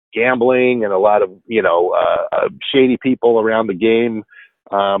gambling and a lot of, shady people around the game,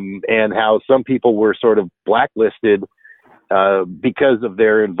 and how some people were sort of blacklisted because of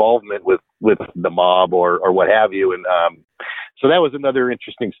their involvement with the mob or what have you. And so that was another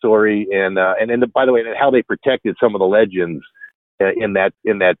interesting story. And by the way, and how they protected some of the legends in that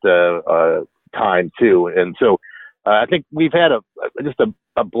time too. And so I think we've had just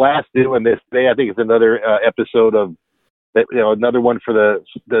a blast doing this today. I think it's another episode of that, another one for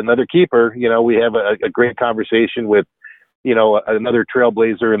another keeper. We have a great conversation with, another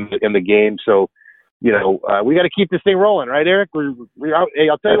trailblazer in the game. So, we got to keep this thing rolling, right, Eric? Hey,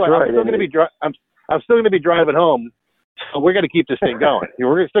 I'll tell you what, I'm still going to be driving home. So we're going to keep this thing going.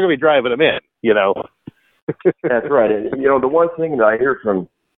 We're still going to be driving them in, That's right. And, the one thing that I hear from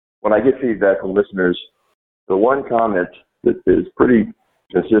when I get feedback from listeners, the one comment that is pretty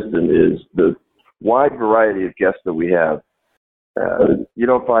consistent is the wide variety of guests that we have. You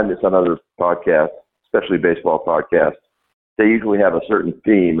don't find this on other podcasts, especially baseball podcasts. They usually have a certain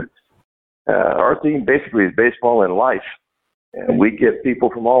theme. Our theme basically is baseball and life. And we get people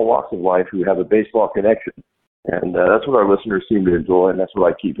from all walks of life who have a baseball connection. And that's what our listeners seem to enjoy, and that's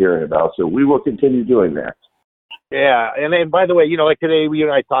what I keep hearing about. So we will continue doing that. Yeah, and then, by the way, like today, you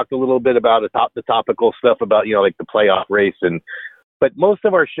and I talked a little bit about the topical stuff about, like the playoff race, but most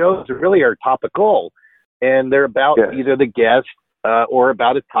of our shows really are topical, and they're about either the guest or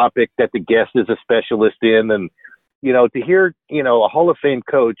about a topic that the guest is a specialist in. And, to hear, a Hall of Fame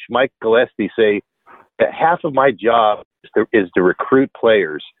coach, Mike Gillespie, say that half of my job is to recruit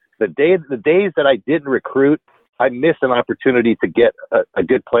players. The days that I didn't recruit, I missed an opportunity to get a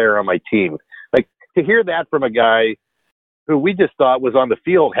good player on my team. Like, to hear that from a guy who we just thought was on the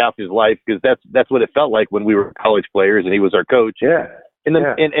field half his life, because that's what it felt like when we were college players and he was our coach. Yeah. And then,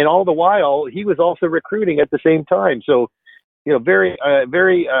 and all the while he was also recruiting at the same time. So, very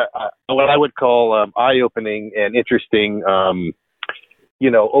what I would call eye-opening and interesting.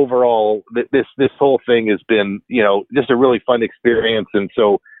 Overall, this whole thing has been, just a really fun experience. And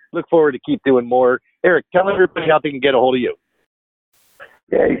so look forward to keep doing more. Eric, tell everybody how they can get a hold of you.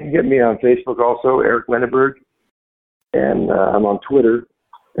 Yeah, you can get me on Facebook also, Eric Lenneberg. And I'm on Twitter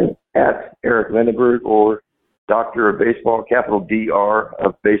at Eric Lenneberg, or Doctor of Baseball, capital DR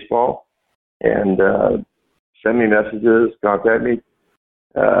of Baseball. And send me messages, contact me.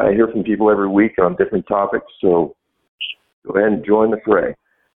 I hear from people every week on different topics, so go ahead and join the fray.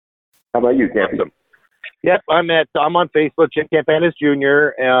 How about you, Campy? Awesome. Yep, I'm on Facebook, Jim Campanis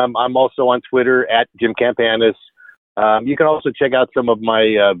Jr. I'm also on Twitter at Jim Campanis. You can also check out some of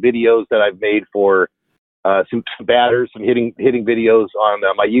my videos that I've made for some batters, some hitting videos on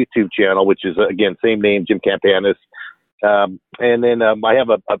my YouTube channel, which is, again, same name, Jim Campanis. And then I have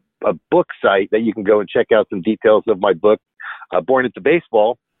a book site that you can go and check out some details of my book, Born Into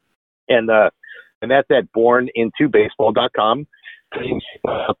Baseball. And that's at bornintobaseball.com.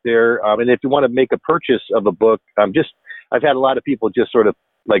 Out there. And if you want to make a purchase of a book, I've had a lot of people just sort of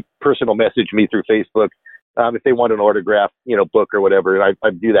like personal message me through Facebook if they want an autograph, book or whatever. And I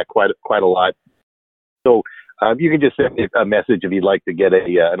do that quite a lot. So you can just send me a message if you'd like to get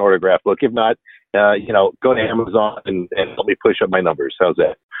an autograph book. If not, go to Amazon and help me push up my numbers. How's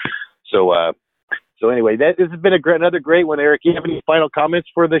that? So anyway, this has been another great one, Eric. You have any final comments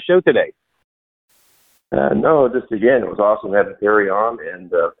for the show today? No, just again, it was awesome having Terry on,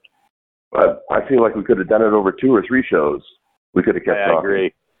 and I feel like we could have done it over 2 or 3 shows. We could have kept talking. I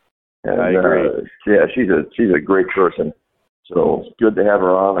agree. And, I agree. Yeah, she's a great person. So it's good to have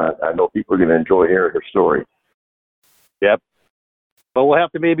her on. I know people are going to enjoy hearing her story. Yep. But we'll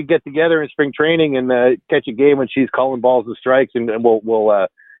have to maybe get together in spring training and catch a game when she's calling balls and strikes, and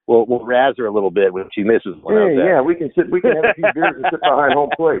we'll razz her a little bit when she misses one. Yeah, we can have a few beers and sit behind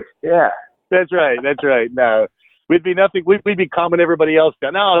home plate. Yeah. That's right. No, we'd be nothing. We'd be calming everybody else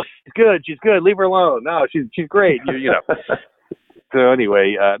down. No, she's good. Leave her alone. No, she's great. You know. So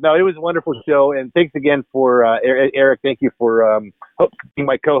anyway, no, it was a wonderful show, and thanks again for Eric. Thank you for being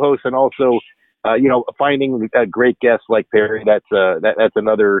my co-host, and also, finding a great guest like Perry. That's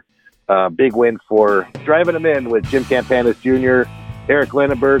another big win for Driving Them In with Jim Campanis Jr., Eric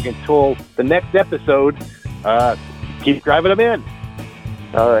Lindenberg. Until the next episode, keep driving them in.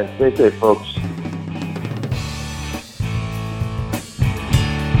 All right, stay safe, folks.